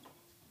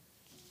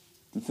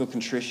 Do you feel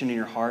contrition in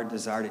your heart,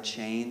 desire to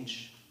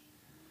change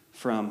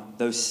from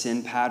those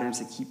sin patterns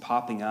that keep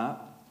popping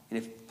up?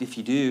 And if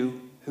you do,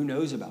 who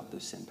knows about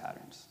those sin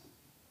patterns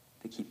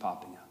that keep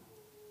popping up?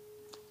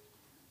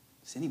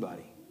 Does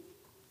anybody?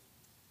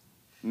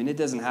 It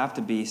doesn't have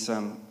to be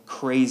some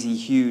crazy,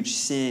 huge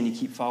sin you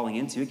keep falling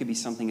into. It could be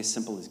something as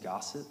simple as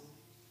gossip,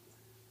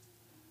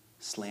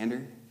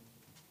 slander.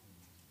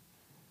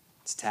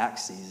 It's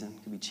tax season.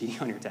 It could be cheating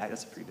on your tax.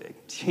 That's pretty big.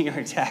 Cheating on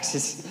your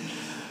taxes.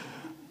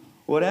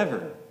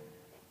 Whatever.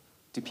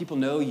 Do people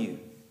know you?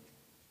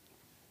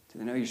 Do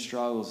they know your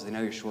struggles? Do they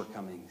know your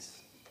shortcomings?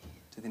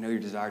 Do they know your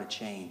desire to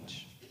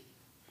change?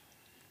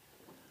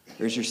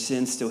 Or is your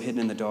sin still hidden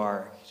in the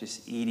dark,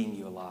 just eating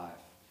you alive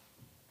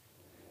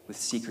with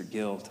secret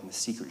guilt and with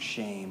secret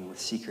shame and with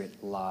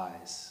secret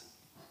lies?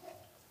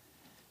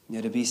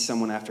 To be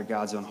someone after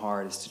God's own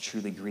heart is to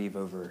truly grieve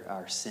over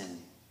our sin.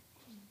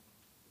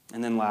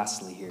 And then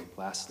lastly, a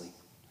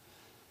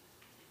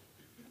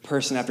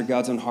person after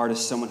God's own heart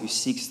is someone who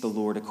seeks the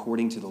Lord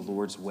according to the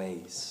Lord's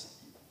ways.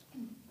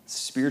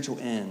 Spiritual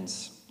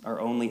ends are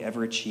only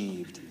ever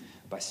achieved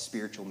by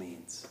spiritual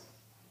means.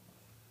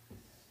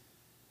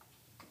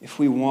 If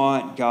we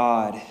want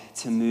God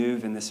to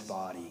move in this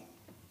body,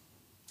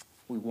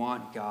 if we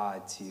want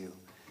God to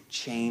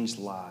change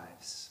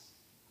lives,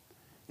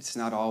 it's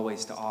not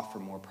always to offer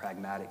more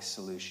pragmatic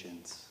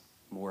solutions,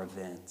 more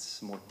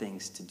events, more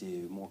things to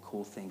do, more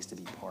cool things to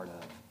be part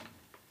of.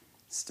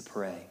 It's to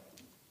pray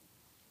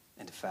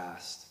and to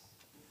fast.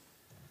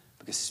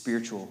 Because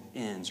spiritual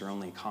ends are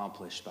only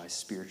accomplished by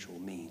spiritual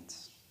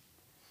means.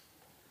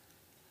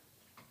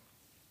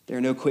 There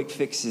are no quick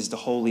fixes to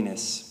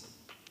holiness.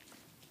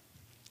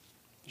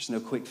 There's no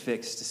quick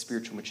fix to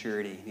spiritual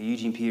maturity.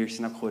 Eugene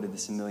Peterson, I've quoted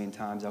this a million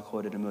times. I'll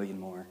quote it a million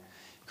more.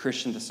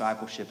 Christian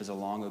discipleship is a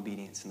long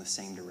obedience in the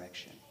same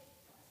direction.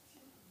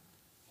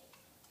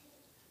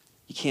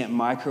 You can't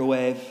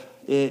microwave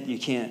it. You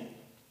can't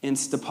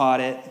Instapot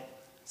it.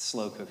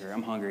 Slow cooker.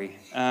 I'm hungry.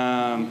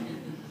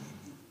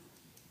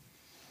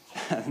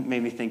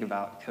 Made me think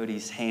about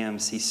Cody's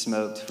hams he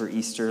smoked for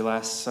Easter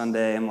last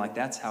Sunday. I'm like,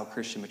 that's how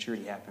Christian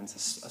maturity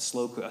happens. A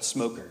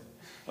smoker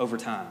over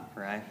time,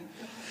 right?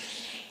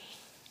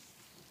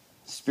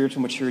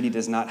 Spiritual maturity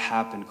does not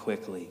happen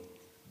quickly.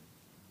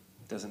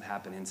 It doesn't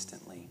happen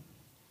instantly.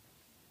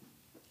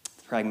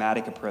 The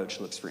pragmatic approach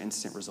looks for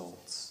instant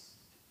results.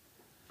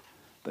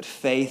 But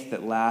faith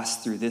that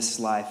lasts through this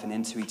life and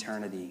into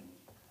eternity,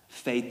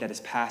 faith that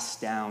is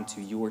passed down to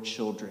your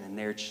children and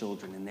their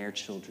children and their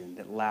children,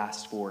 that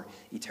lasts for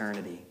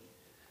eternity,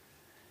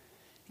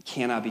 it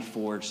cannot be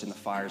forged in the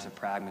fires of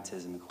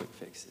pragmatism and quick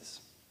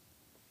fixes.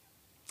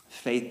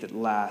 Faith that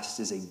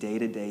lasts is a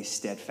day-to-day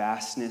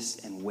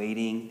steadfastness and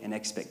waiting and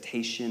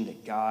expectation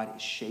that God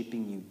is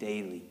shaping you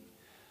daily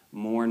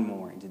more and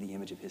more into the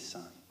image of his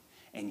Son.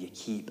 And you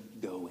keep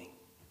going.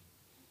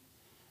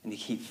 And you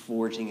keep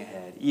forging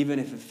ahead. Even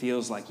if it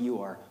feels like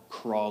you are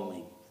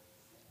crawling,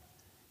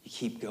 you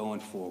keep going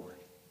forward,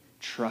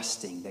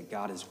 trusting that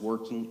God is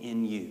working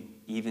in you,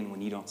 even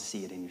when you don't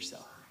see it in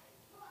yourself.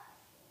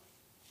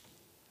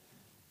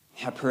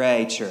 I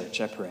pray,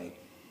 church,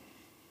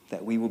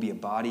 that we will be a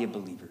body of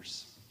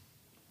believers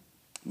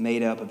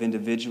made up of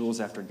individuals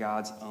after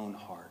God's own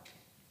heart.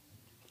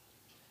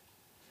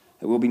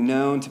 That we'll be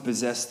known to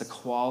possess the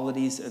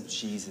qualities of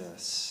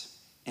Jesus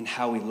in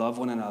how we love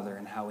one another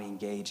and how we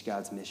engage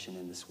God's mission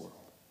in this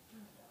world.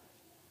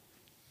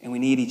 And we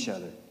need each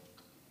other.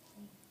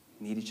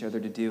 We need each other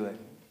to do it,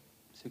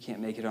 so we can't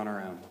make it on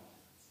our own.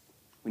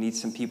 We need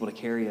some people to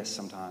carry us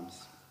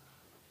sometimes,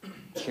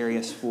 carry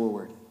us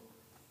forward,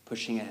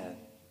 pushing ahead.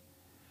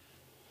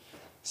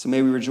 So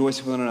may we rejoice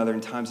with one another in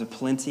times of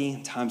plenty,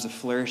 in times of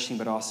flourishing,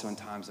 but also in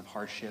times of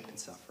hardship and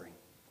suffering.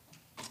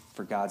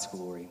 For God's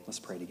glory, let's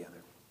pray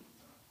together.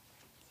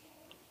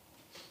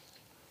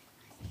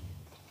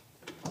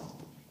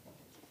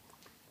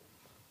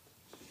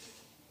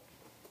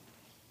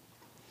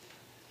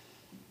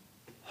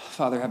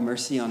 Father, have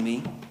mercy on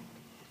me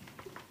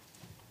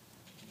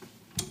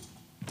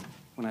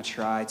when I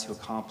try to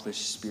accomplish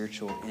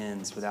spiritual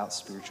ends without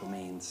spiritual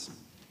means.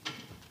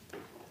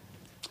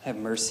 Have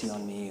mercy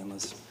on me in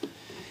those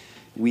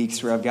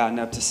weeks where I've gotten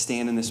up to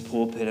stand in this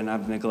pulpit and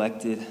I've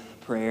neglected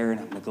prayer, and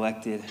I've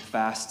neglected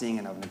fasting,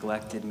 and I've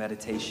neglected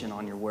meditation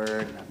on your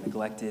word, and I've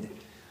neglected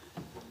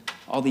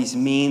all these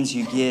means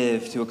you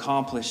give to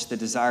accomplish the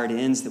desired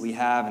ends that we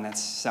have, and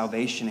that's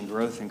salvation and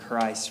growth in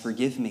Christ.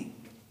 Forgive me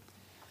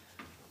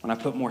when I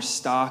put more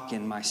stock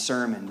in my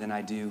sermon than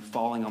I do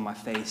falling on my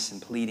face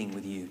and pleading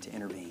with you to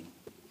intervene.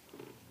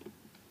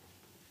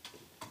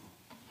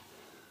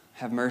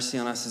 Have mercy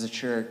on us as a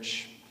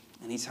church.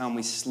 Anytime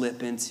we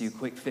slip into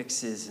quick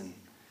fixes, and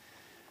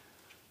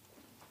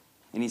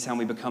anytime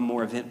we become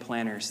more event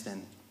planners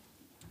than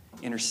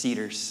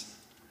interceders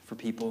for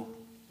people.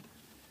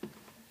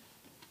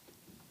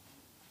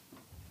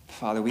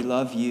 Father, we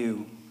love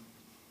you,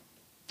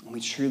 and we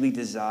truly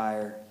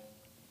desire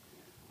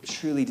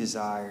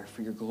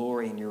for your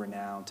glory and your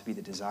renown to be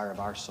the desire of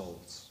our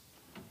souls.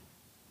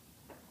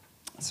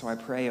 And so I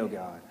pray, oh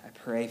God, I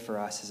pray for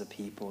us as a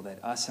people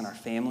that us and our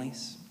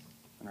families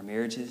and our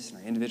marriages and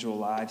our individual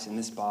lives in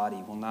this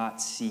body will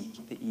not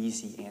seek the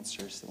easy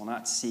answers, that will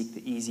not seek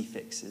the easy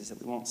fixes,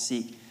 that we won't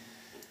seek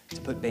to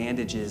put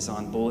bandages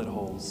on bullet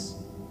holes.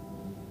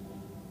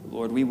 But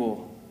Lord, we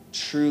will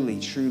truly,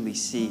 truly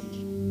seek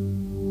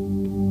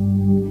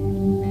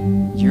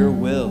your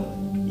will,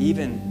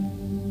 even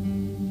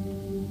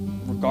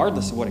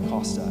regardless of what it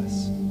costs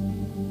us.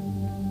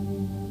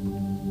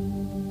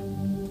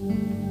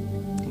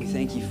 We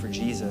thank you for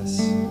Jesus,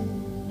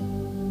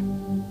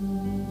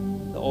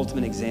 the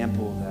ultimate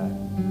example that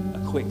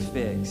a quick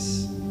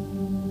fix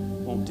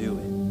won't do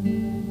it,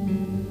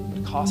 but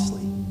a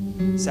costly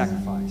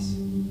sacrifice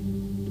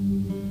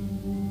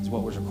is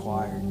what was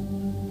required.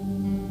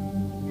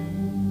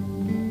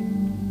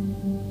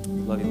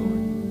 We love you,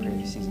 Lord. We pray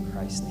these things in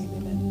Christ's name.